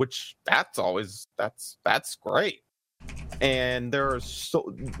them, which that's great. And there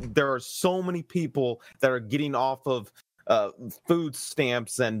are so many people that are getting off of food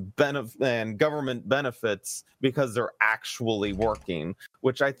stamps and government benefits because they're actually working,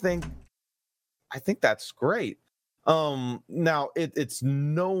 which I think that's great. Now it's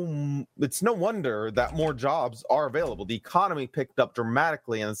no wonder that more jobs are available. The economy picked up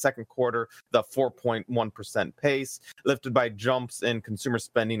dramatically in the second quarter, the 4.1% pace, lifted by jumps in consumer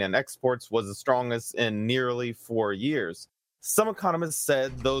spending and exports, was the strongest in nearly 4 years. Some economists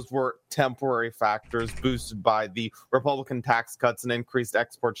said those were temporary factors boosted by the Republican tax cuts and increased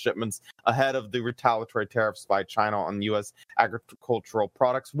export shipments ahead of the retaliatory tariffs by China on U.S. agricultural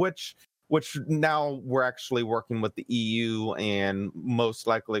products, which now we're actually working with the EU and most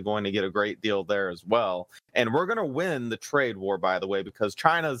likely going to get a great deal there as well. And we're going to win the trade war, by the way, because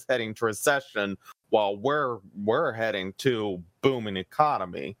China's heading to recession while we're heading to booming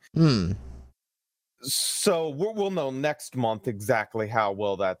economy. So we'll know next month exactly how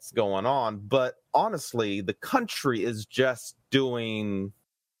well that's going on. But honestly, the country is just doing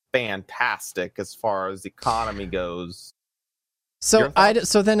fantastic as far as the economy goes. So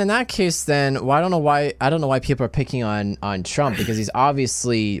then in that case, then I don't know why people are picking on Trump, because he's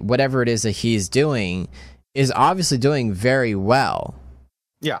obviously, whatever it is that he's doing is obviously doing very well.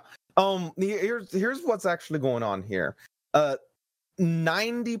 Yeah. Here's what's actually going on here.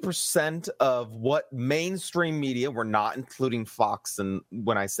 90% of what mainstream media, we're not including Fox, and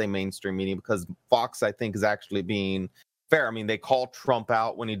when I say mainstream media, because Fox, I think, is actually being fair. I mean, they call Trump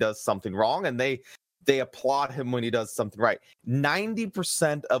out when he does something wrong, and they applaud him when he does something right.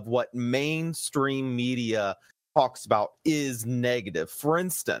 90% of what mainstream media talks about is negative. For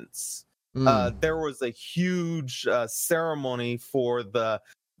instance, there was a huge ceremony for the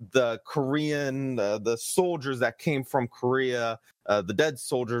Korean, the soldiers that came from Korea, the dead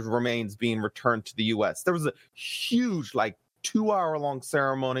soldiers' remains being returned to the U.S. There was a huge, 2-hour-long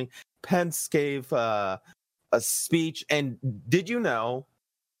ceremony. Pence gave a speech, and did you know,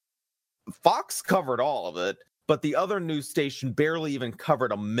 Fox covered all of it, but the other news station barely even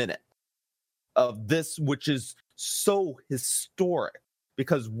covered a minute of this, which is so historic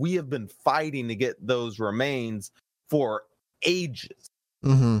because we have been fighting to get those remains for ages.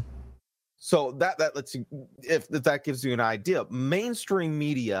 So that lets you, if that gives you an idea, mainstream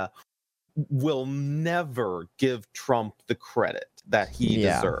media will never give Trump the credit that he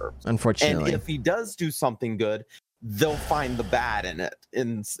deserves. Unfortunately. And if he does do something good, they'll find the bad in it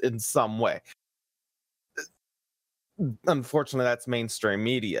in some way. Unfortunately, that's mainstream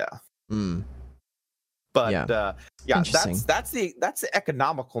media. But that's the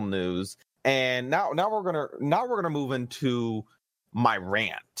economical news. And now we're gonna move into my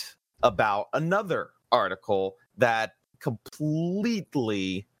rant about another article that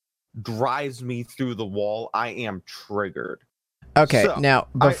completely drives me through the wall. I am triggered. Okay, so, now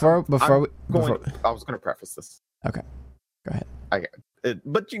I was going to preface this. Okay, go ahead.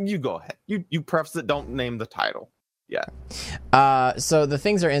 But you go ahead. You preface it. Don't name the title. Yeah. So the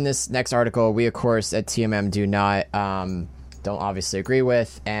things are in this next article. We of course at TMM do not don't obviously agree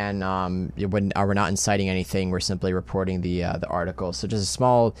with, and we're not inciting anything. We're simply reporting the article. So just a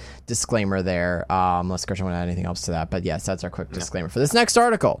small disclaimer there. Unless Christian want to add anything else to that, but yes, that's our quick disclaimer for this next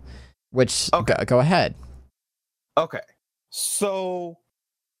article. Which go ahead. Okay. So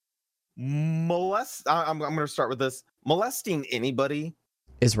I'm going to start with this. Molesting anybody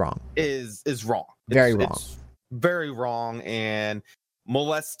is wrong. Is wrong. Very wrong. very wrong, and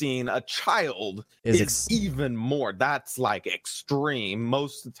molesting a child is even more. That's like extreme.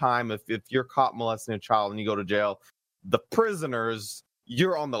 Most of the time, if you're caught molesting a child and you go to jail, the prisoners,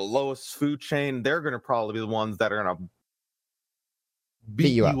 you're on the lowest food chain. They're going to probably be the ones that are going to beat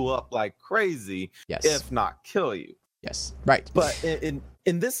you up like crazy, if not kill you. Yes, right. But in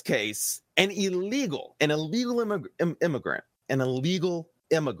this case, an illegal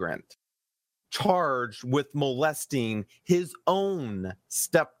immigrant charged with molesting his own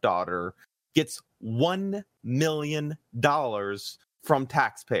stepdaughter gets $1 million from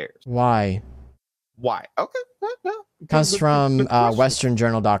taxpayers. Why? Okay. Comes from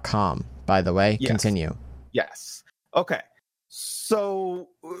westernjournal.com, by the way. Yes. Continue. Yes. Okay. So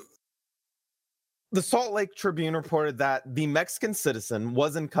the Salt Lake Tribune reported that the Mexican citizen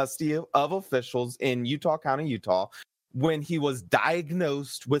was in custody of officials in Utah County, Utah, when he was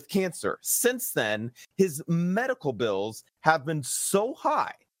diagnosed with cancer. Since then, his medical bills have been so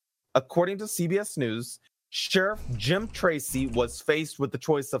high. According to CBS News, Sheriff Jim Tracy was faced with the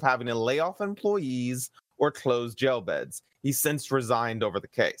choice of having to lay off employees or close jail beds. He since resigned over the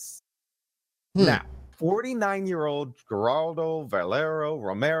case. Now, 49-year-old Geraldo Valero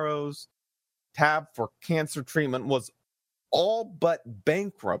Romero's tab for cancer treatment was all but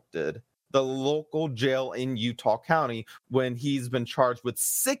bankrupted the local jail in Utah County when he's been charged with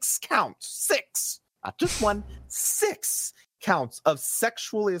 6 counts, not just one, 6 counts of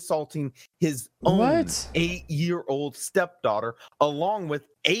sexually assaulting his own 8-year-old stepdaughter, along with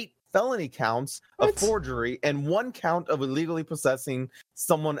 8 felony counts of forgery and 1 count of illegally possessing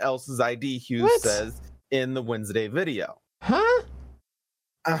someone else's ID, Hughes says in the Wednesday video.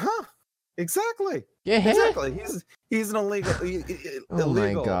 Exactly. Exactly. He's an illegal. Oh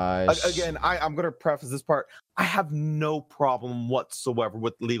my gosh. Again, I'm going to preface this part. I have no problem whatsoever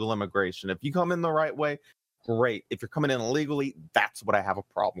with legal immigration. If you come in the right way, great. If you're coming in illegally, that's what I have a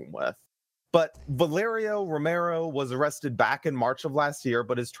problem with. But Valerio Romero was arrested back in March of last year,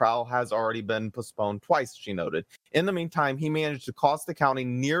 but his trial has already been postponed twice, she noted. In the meantime, he managed to cost the county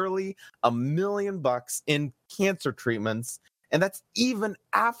nearly $1 million in cancer treatments, and that's even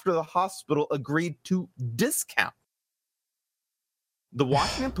after the hospital agreed to discount. The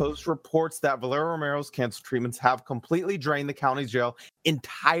Washington Post reports that Valerio Romero's cancer treatments have completely drained the county's jail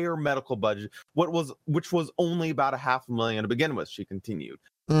entire medical budget, which was only about $500,000 to begin with, she continued.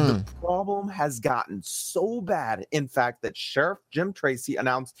 The problem has gotten so bad, in fact, that Sheriff Jim Tracy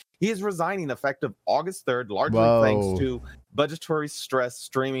announced he is resigning effective August 3rd, largely thanks to budgetary stress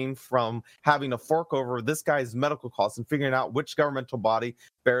stemming from having to fork over this guy's medical costs and figuring out which governmental body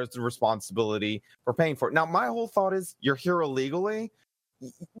bears the responsibility for paying for it. Now, my whole thought is you're here illegally,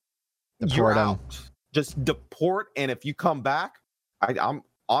 you're out. Just deport, and if you come back, I don't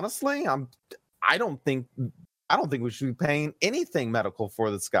think we should be paying anything medical for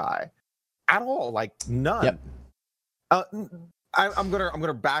this guy at all. Like none. Yep. I'm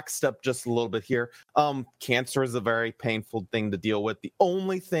gonna backstep just a little bit here. Cancer is a very painful thing to deal with. The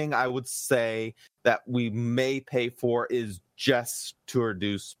only thing I would say that we may pay for is just to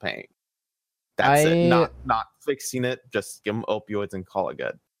reduce pain. That's it. Not fixing it. Just give him opioids and call it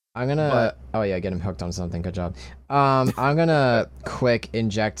good. Get him hooked on something. Good job. I'm gonna quick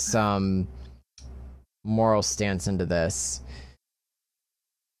inject some moral stance into this.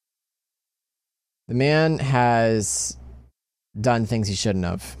 The man has done things he shouldn't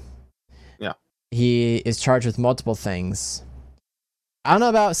have. Yeah. He is charged with multiple things. I don't know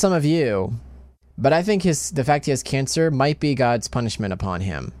about some of you, but I think the fact he has cancer might be God's punishment upon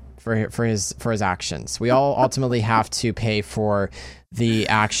him for his actions. We all ultimately have to pay for the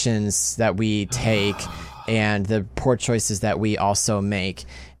actions that we take and the poor choices that we also make.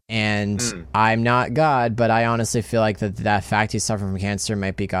 And I'm not God, but I honestly feel like that fact he's suffering from cancer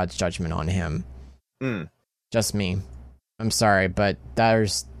might be God's judgment on him. Just me. I'm sorry, but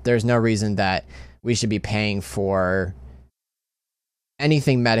there's no reason that we should be paying for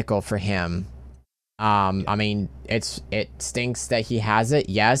anything medical for him. I mean, it stinks that he has it,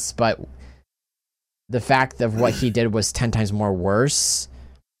 yes, but the fact of what he did was 10 times more worse.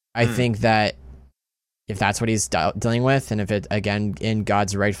 I think that if that's what he's dealing with, and if it, again, in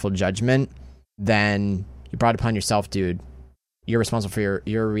God's rightful judgment, then you brought it upon yourself, dude. You're responsible for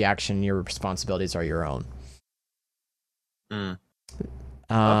your reaction. Your responsibilities are your own. Okay.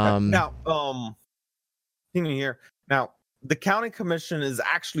 Now, thinking here. Now, the county commission is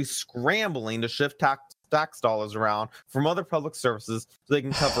actually scrambling to shift tax dollars around from other public services so they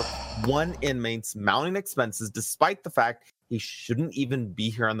can cover one inmate's mounting expenses, despite the fact he shouldn't even be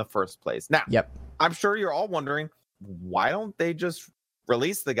here in the first place. Now, I'm sure you're all wondering, why don't they just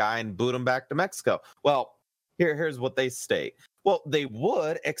release the guy and boot him back to Mexico? Well, Here's what they state. Well, they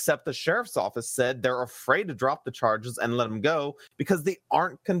would, except the sheriff's office said they're afraid to drop the charges and let him go because they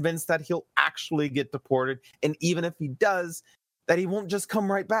aren't convinced that he'll actually get deported. And even if he does, that he won't just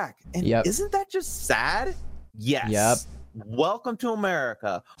come right back. And isn't that just sad? Yes. Yep. Welcome to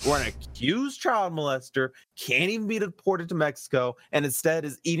America, where an accused child molester can't even be deported to Mexico and instead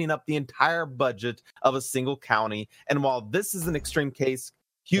is eating up the entire budget of a single county. And while this is an extreme case,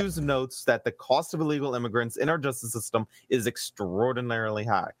 Hughes notes that the cost of illegal immigrants in our justice system is extraordinarily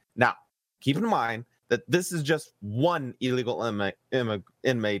high. Now, keep in mind that this is just one illegal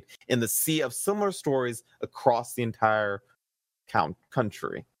inmate in the sea of similar stories across the entire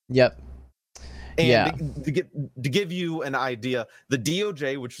country. Yep. And to give you an idea, the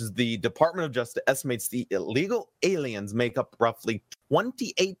DOJ, which is the Department of Justice, estimates the illegal aliens make up roughly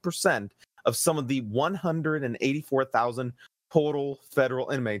 28% of some of the 184,000 total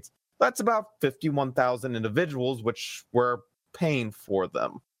federal inmates. That's about 51,000 individuals, which were paying for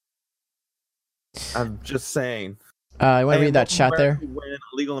them. I'm just saying. You want to read that chat there? When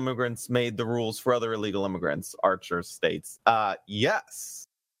illegal immigrants made the rules for other illegal immigrants, Archer states. Yes.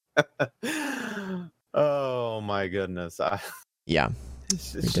 Oh my goodness.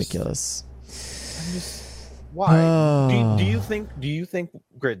 It's ridiculous. Why? Do you think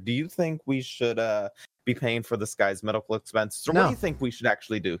Grid, do you think we should be paying for this guy's medical expenses, or what do you think we should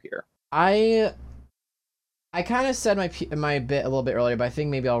actually do here? I kind of said my bit a little bit earlier, but I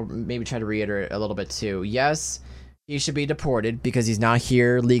think I'll try to reiterate a little bit too. Yes, he should be deported because he's not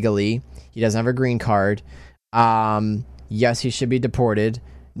here legally. He doesn't have a green card. Yes, he should be deported.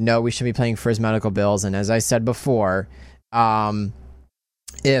 No, we should be paying for his medical bills. And as I said before,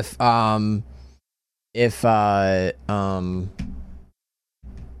 if the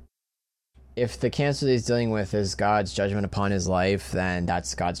cancer that he's dealing with is God's judgment upon his life, then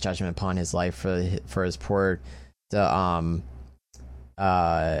that's God's judgment upon his life for his poor.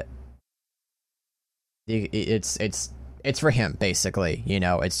 It's for him basically. You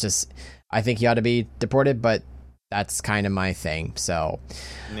know, it's just I think he ought to be deported, but that's kind of my thing. So,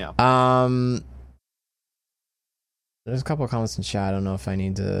 yeah. There's a couple of comments in chat. I don't know if I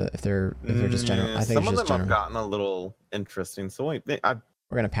need to, if they're just general. I think some it's just of them general. have gotten a little interesting. So we're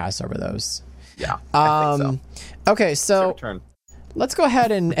gonna pass over those. Yeah. I think so. Okay, so let's go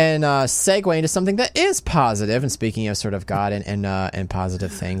ahead and segue into something that is positive. And speaking of sort of God and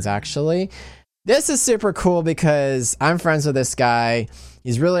positive things, actually, this is super cool because I'm friends with this guy.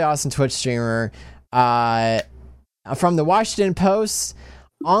 He's a really awesome Twitch streamer. From the Washington Post,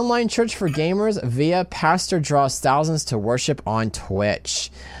 online church for gamers via pastor draws thousands to worship on Twitch.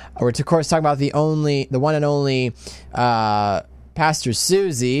 We're of course talking about the one and only Pastor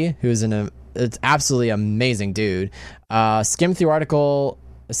Susie, who's it's absolutely amazing dude. Skim through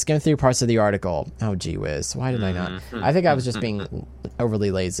parts of the article. Oh gee whiz, why did I not? I think I was just being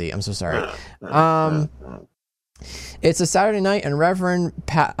overly lazy. I'm so sorry. It's a Saturday night, and Reverend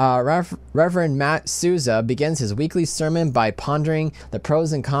Matt Souza begins his weekly sermon by pondering the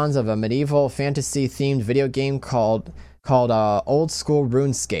pros and cons of a medieval fantasy-themed video game called Old School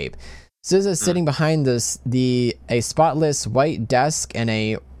RuneScape. Souza is sitting behind a spotless white desk in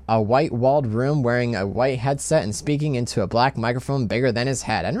a white-walled room, wearing a white headset and speaking into a black microphone bigger than his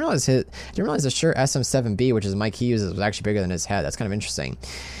head. I didn't realize the Shure SM7B, which is the mic he uses, was actually bigger than his head. That's kind of interesting.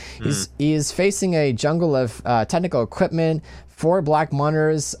 He is facing a jungle of technical equipment, 4 black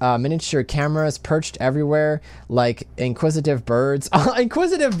monitors, miniature cameras perched everywhere like inquisitive birds.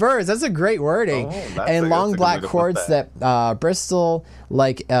 Inquisitive birds, that's a great wording. And long black cords that bristle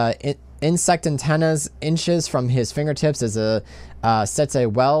like insect antennas inches from his fingertips sets a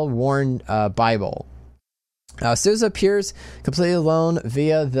well-worn Bible. Souza appears completely alone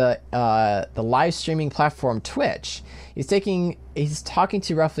via the live streaming platform Twitch. He's talking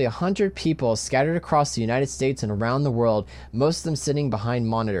to roughly 100 people scattered across the United States and around the world, most of them sitting behind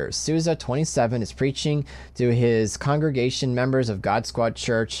monitors. Souza, 27, is preaching to his congregation, members of God Squad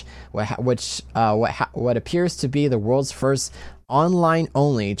Church, what appears to be the world's first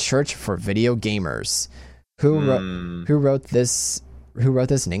online-only church for video gamers. Who wrote this? Who wrote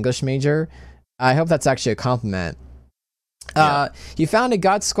this? An English major? I hope that's actually a compliment. He founded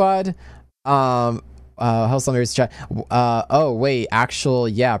God Squad. Props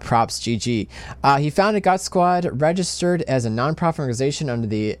GG. He founded God Squad, registered as a nonprofit organization under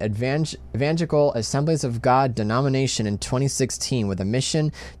the Evangelical Assemblies of God denomination in 2016 with a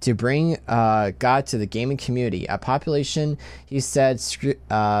mission to bring God to the gaming community. A population, he said,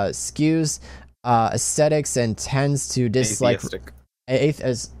 skews aesthetics and tends to dislike... He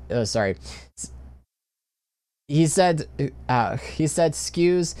said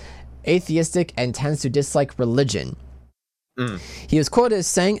skews atheistic, and tends to dislike religion. He was quoted as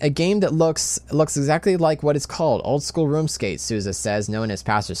saying, "A game that looks exactly like what it's called, old school RuneScape," Souza says, known as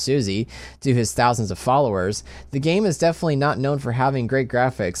Pastor Susie, to his thousands of followers. "The game is definitely not known for having great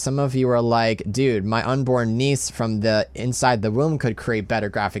graphics. Some of you are like, dude, my unborn niece from the inside the womb could create better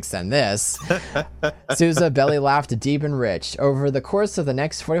graphics than this." Souza belly laughed deep and rich. Over the course of the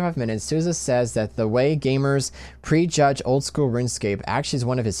next 45 minutes, Souza says that the way gamers prejudge old school RuneScape actually is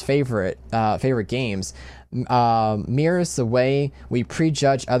one of his favorite games. Mirrors the way we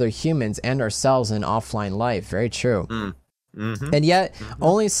prejudge other humans and ourselves in offline life. Very true. And yet,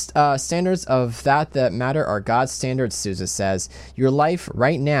 only standards of that matter are God's standards, Souza says. Your life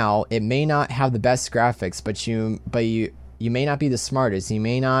right now, it may not have the best graphics, but you may not be the smartest. You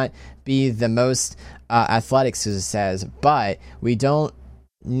may not be the most athletic, Souza says. But we don't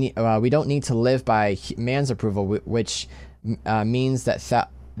need to live by man's approval, which means that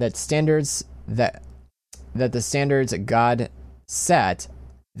standards that the standards that God set,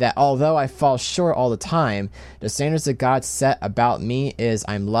 that although I fall short all the time, the standards that God set about me is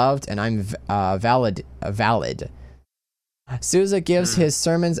I'm loved and I'm valid. Souza gives his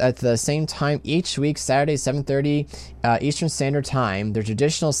sermons at the same time each week, Saturday, 7:30 Eastern Standard Time. The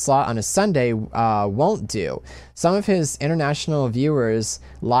traditional slot on a Sunday won't do. Some of his international viewers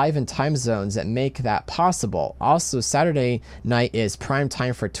live in time zones that make that possible. Also, Saturday night is prime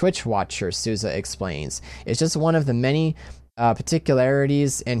time for Twitch watchers, Souza explains. It's just one of the many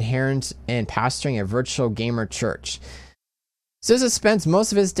particularities inherent in pastoring a virtual gamer church. Souza spends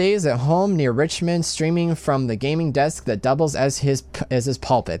most of his days at home near Richmond, streaming from the gaming desk that doubles as his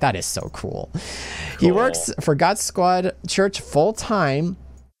pulpit. That is so cool. He works for God's Squad Church full-time,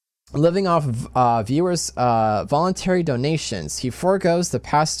 living off viewers' voluntary donations. He forgoes the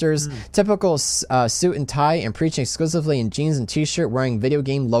pastor's typical suit and tie and preaching exclusively in jeans and t-shirt wearing video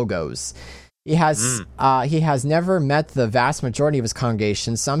game logos. He has never met the vast majority of his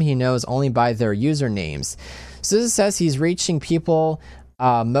congregation. Some he knows only by their usernames. Souza says he's reaching people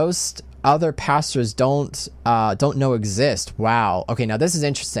most other pastors don't know exist. Wow. Okay, now this is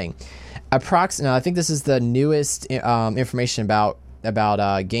interesting. Now, I think this is the newest information about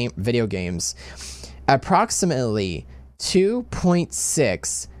video games. Approximately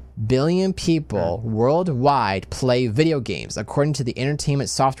 2.6 billion people worldwide play video games, according to the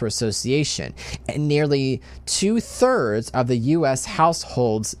Entertainment Software Association, and nearly 2/3 of the U.S.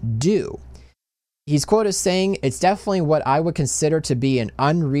 households do. He's quoted as saying, "It's definitely what I would consider to be an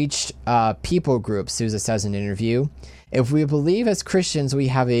unreached people group," Souza says in an interview. "If we believe as Christians we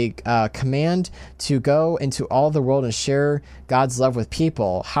have a command to go into all the world and share God's love with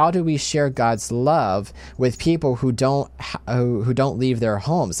people, how do we share God's love with people who don't leave their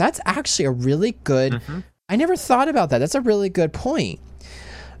homes?" That's actually a really good... I never thought about that. That's a really good point.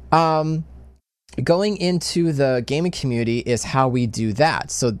 Going into the gaming community is how we do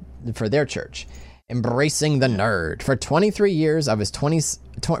that. So for their church, embracing the nerd. For 23 of his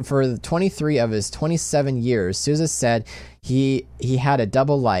 27 years, Souza said he had a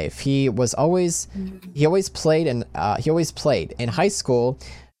double life. He always played. In high school,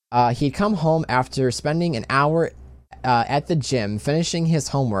 he'd come home after spending an hour at the gym, finishing his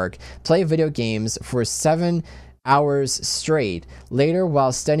homework, play video games for 7 hours straight, later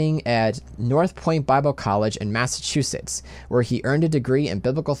while studying at North Point Bible College in Massachusetts, where he earned a degree in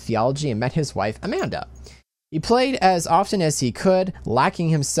biblical theology and met his wife, Amanda. He played as often as he could, locking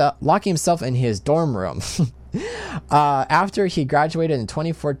himself in his dorm room. After he graduated in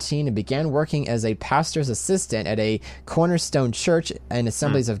 2014 and began working as a pastor's assistant at a Cornerstone Church and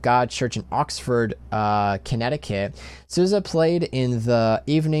Assemblies of God Church in Oxford, Connecticut, Souza played in the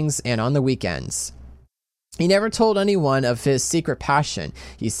evenings and on the weekends. He never told anyone of his secret passion,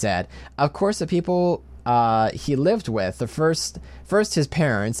 he said. Of course, the people he lived with, first his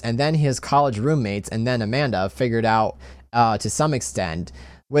parents, and then his college roommates, and then Amanda, figured out to some extent.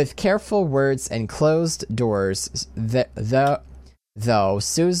 With careful words and closed doors, though,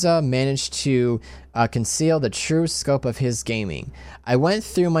 Souza managed to conceal the true scope of his gaming. "I went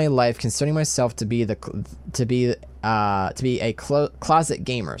through my life considering myself to be a closet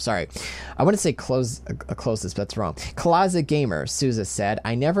gamer." Sorry, I want to say close this, but that's wrong. Closet gamer, Souza said.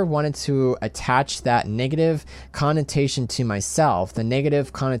 "I never wanted to attach that negative connotation to myself, the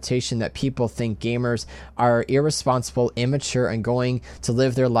negative connotation that people think gamers are irresponsible, immature, and going to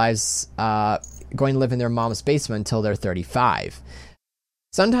live in their mom's basement until they're 35.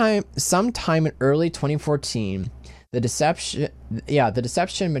 Sometime in early 2014, the deception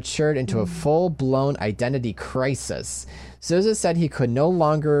matured into a full-blown identity crisis. Souza said he could no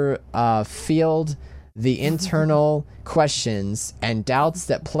longer field the internal questions and doubts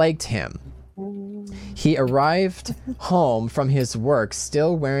that plagued him. He arrived home from his work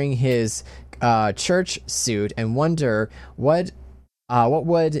still wearing his church suit and wonder what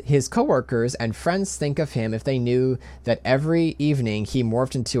would his coworkers and friends think of him if they knew that every evening he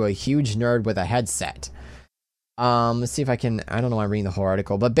morphed into a huge nerd with a headset. Let's see if I don't know why I'm reading the whole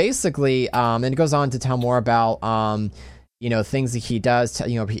article, but basically, and it goes on to tell more about, things that he does,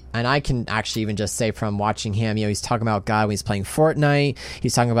 and I can actually even just say from watching him, he's talking about God when he's playing Fortnite,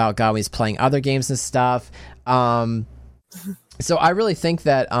 he's talking about God when he's playing other games and stuff. So I really think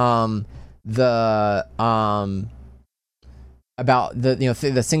that, about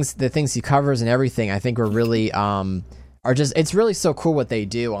the things he covers and everything, I think are really it's really so cool what they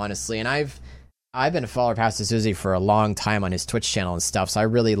do, honestly. And I've been a follower of Pastor Susie for a long time on his Twitch channel and stuff, so I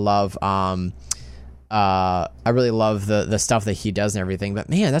really love the stuff that he does and everything. But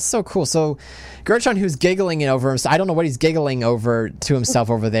man, that's so cool. So Gertron, who's giggling over himself, I don't know what he's giggling over to himself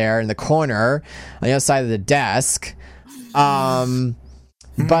over there in the corner on the other side of the desk.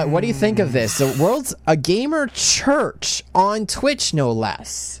 But what do you think of this? The world's a gamer church on Twitch, no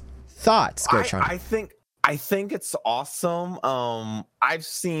less. Thoughts, Gertron? I think it's awesome. I've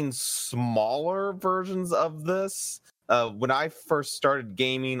seen smaller versions of this. When I first started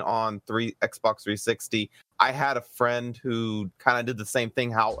gaming on Xbox 360, I had a friend who kind of did the same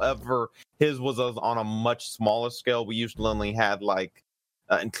thing. However, his was on a much smaller scale. We usually only had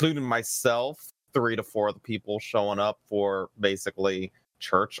including myself, 3 to 4 other people showing up for basically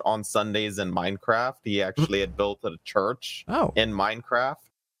church on Sundays in Minecraft. He actually had built a church in Minecraft.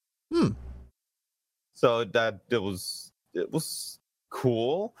 So that it was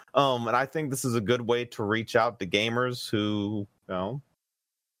cool. And I think this is a good way to reach out to gamers who,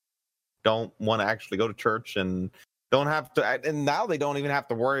 don't want to actually go to church and don't have to, and now they don't even have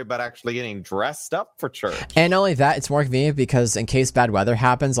to worry about actually getting dressed up for church. And not only that, it's more convenient because in case bad weather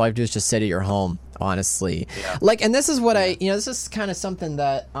happens, all you have to do is just sit at your home, honestly. Yeah. And this is what this is kind of something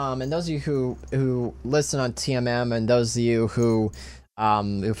that, and those of you who listen on TMM and those of you who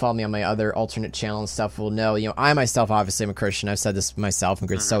follow me on my other alternate channel and stuff will know, I myself obviously am a Christian. I've said this myself,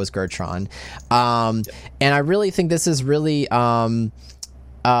 and so is Gertron. And I really think this is really,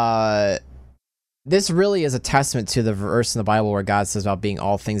 this really is a testament to the verse in the Bible where God says about being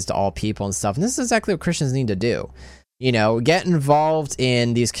all things to all people and stuff. And this is exactly what Christians need to do. Get involved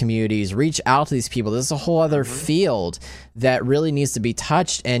in these communities, reach out to these people. This is a whole other field that really needs to be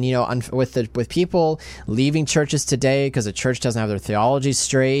touched. And, with people leaving churches today because the church doesn't have their theology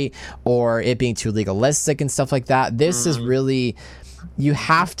straight or it being too legalistic and stuff like that, this is really, you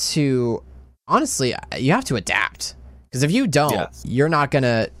have to adapt. Because if you don't, you're not going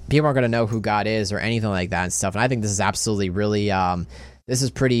to, people aren't going to know who God is or anything like that and stuff. And I think this is absolutely really, this is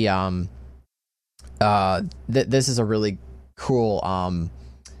pretty, this is a really cool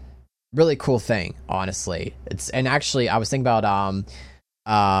thing, honestly. And actually, I was thinking about,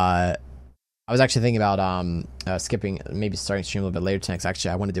 skipping, maybe starting stream a little bit later tonight.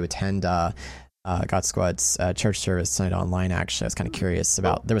 Actually, I wanted to attend, God Squad's church service tonight online. Actually, I was kind of curious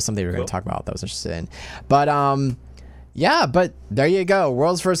about, there was something we were going to talk about that I was interested in. But, yeah, but there you go.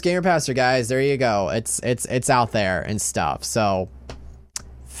 World's first gamer pastor, guys. There you go. It's out there and stuff. So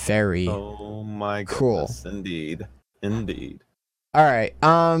very my goodness, cool. Indeed. All right.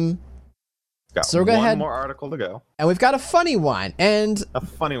 So we'll go ahead. One more article to go. And we've got a funny one. Is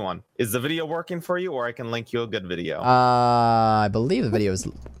the video working for you, or I can link you a good video? I believe the video is.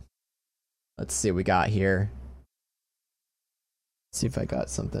 Let's see what we got here. Let's see if I got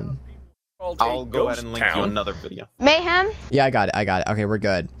something. I'll go ahead and link you another video. Mayhem? Yeah, I got it. Okay, we're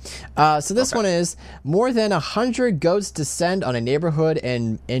good. So this one is more than 100 goats descend on a neighborhood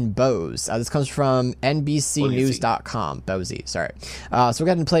in Bose. This comes from NBCnews.com. Boise, sorry. So we'll go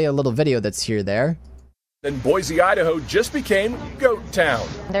ahead and play a little video that's there. Then Boise, Idaho just became Goat Town.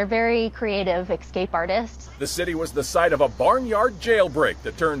 They're very creative escape artists. The city was the site of a barnyard jailbreak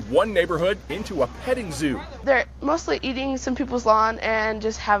that turned one neighborhood into a petting zoo. They're mostly eating some people's lawn and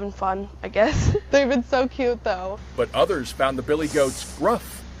just having fun, I guess. They've been so cute, though. But others found the billy goats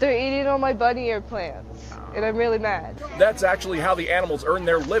gruff. They're eating all my bunny ear plants, and I'm really mad. That's actually how the animals earn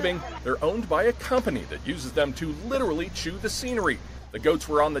their living. They're owned by a company that uses them to literally chew the scenery. The goats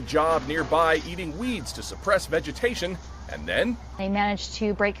were on the job nearby eating weeds to suppress vegetation, and then they managed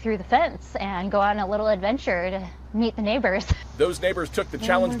to break through the fence and go on a little adventure to meet the neighbors. Those neighbors took the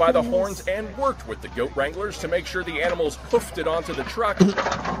challenge by the horns and worked with the goat wranglers to make sure the animals hoofed it onto the truck.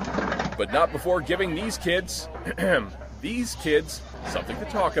 But not before giving these kids something to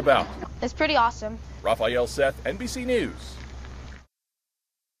talk about. It's pretty awesome. Raphael Seth, NBC News.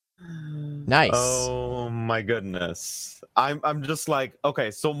 Nice. Oh my goodness. I'm just like,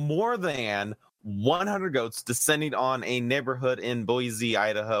 okay, so more than 100 goats descending on a neighborhood in Boise,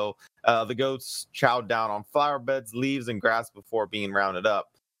 Idaho. The goats chowed down on flower beds, leaves, and grass before being rounded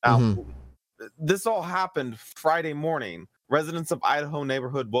up. This all happened Friday morning. Residents of Idaho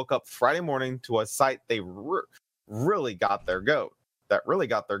neighborhood woke up Friday morning to a sight they really got their goat.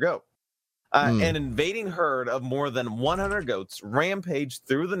 An invading herd of more than 100 goats rampaged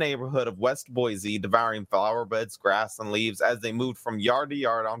through the neighborhood of West Boise, devouring flower beds, grass, and leaves as they moved from yard to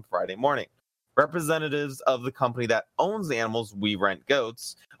yard on Friday morning. Representatives of the company that owns the animals, We Rent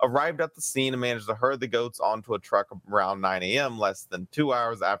Goats, arrived at the scene and managed to herd the goats onto a truck around 9 a.m., less than 2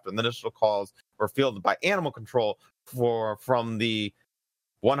 hours after the initial calls were fielded by animal control from the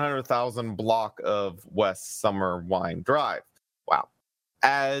 100,000 block of West Summer Wine Drive. Wow.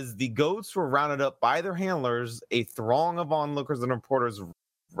 As the goats were rounded up by their handlers, a throng of onlookers and reporters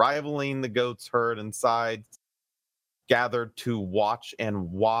rivaling the goats herd inside gathered to watch.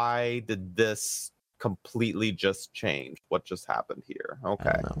 And why did this completely just change? What just happened here?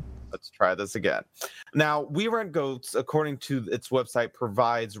 Okay, let's try this again. Now, We Rent Goats, according to its website,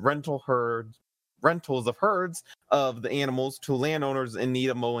 provides rentals of herds of the animals to landowners in need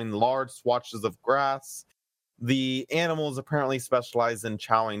of mowing large swatches of grass. The animals apparently specialize in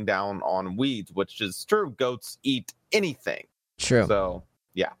chowing down on weeds, which is true. Goats eat anything. True. So,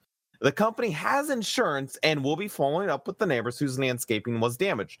 yeah. The company has insurance and will be following up with the neighbors whose landscaping was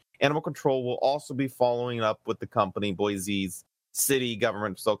damaged. Animal control will also be following up with the company, Boise's city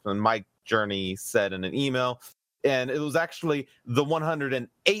government spokesman Mike Journey said in an email. And it was actually the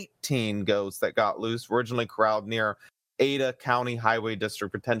 118 goats that got loose, originally corralled near Ada County Highway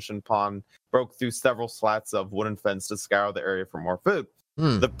District Retention Pond, broke through several slats of wooden fence to scour the area for more food.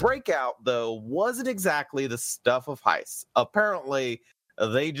 The breakout, though, wasn't exactly the stuff of heist. Apparently,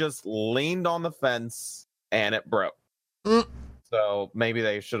 they just leaned on the fence and it broke. So maybe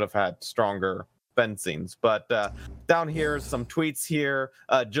they should have had stronger fencings. But down here, some tweets here.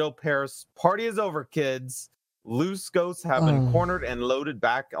 Joe Paris, party is over, kids. Loose goats have been cornered and loaded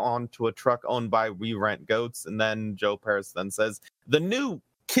back onto a truck owned by We Rent Goats. And then Joe Paris then says, the new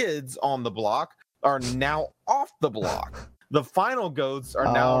kids on the block are now off the block. The final goats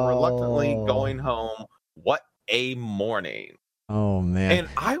are now reluctantly going home. What a morning. Oh, man. And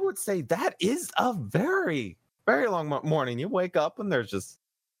I would say that is a very, very long morning. You wake up and there's just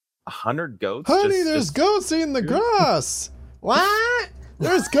 100 goats. Honey, there's goats eating the grass. What?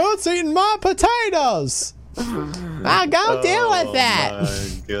 There's goats eating my potatoes. I'll go deal with that. Oh,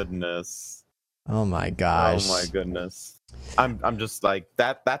 my goodness. Oh, my gosh. Oh, my goodness. I'm just like,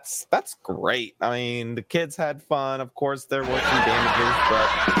 that's great. I mean, the kids had fun. Of course, there were some damages, but,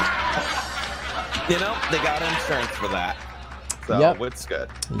 you know, they got insurance for that. So it's good.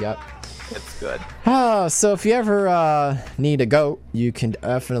 Yep. It's good. So if you ever need a goat, you can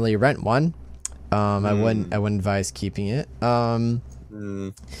definitely rent one. I wouldn't advise keeping it.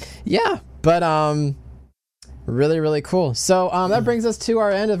 Yeah, but really, really cool. So that brings us to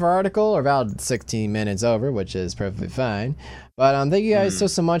our end of our article. We're about 16 minutes over, which is perfectly fine. But thank you guys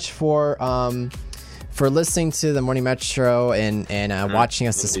so much for listening to the Morning Metro and watching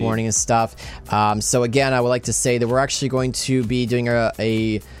us this morning and stuff. So again, I would like to say that we're actually going to be doing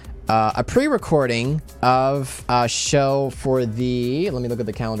a pre-recording of a show for the, let me look at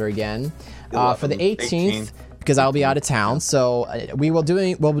the calendar again, for the 18th. Because I'll be out of town, so we'll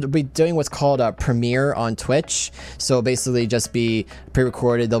be doing what's called a premiere on Twitch. So basically, just be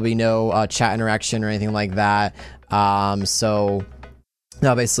pre-recorded. There'll be no chat interaction or anything like that. So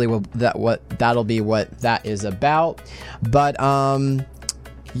now, basically, that'll be what that is about. But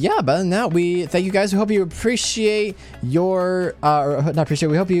yeah, but other than that, we thank you guys. We hope you appreciate your not appreciate.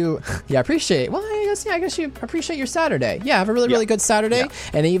 We hope you appreciate. Well, I guess you appreciate your Saturday. Yeah, have a really good Saturday and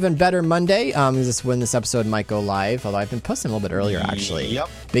an even better Monday. This is when this episode might go live. Although I've been posting a little bit earlier actually.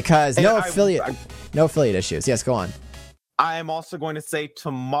 Because no affiliate issues. Yes, go on. I am also going to say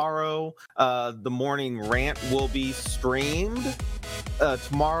tomorrow, the morning rant will be streamed.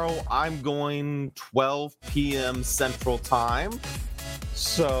 Tomorrow, I'm going 12 p.m. Central Time.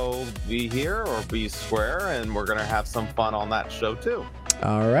 So be here or be square, and we're going to have some fun on that show, too.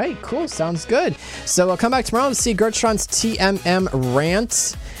 All right, cool. Sounds good. So we'll come back tomorrow to see Gertron's TMM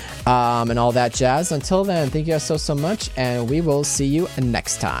rant and all that jazz. Until then, thank you guys so much, and we will see you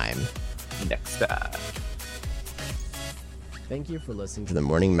next time. Thank you for listening to the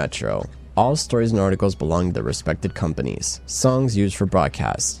Morning Metro. All stories and articles belong to their respected companies. Songs used for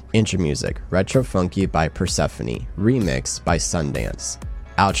broadcast. Intro music, Retro Funky by Persephone. Remix by Sundance.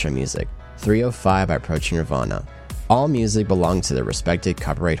 Outro music, 305 by Approaching Nirvana. All music belongs to their respected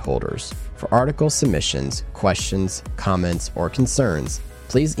copyright holders. For article submissions, questions, comments, or concerns,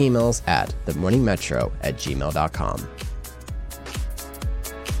 please email us at themorningmetro@gmail.com.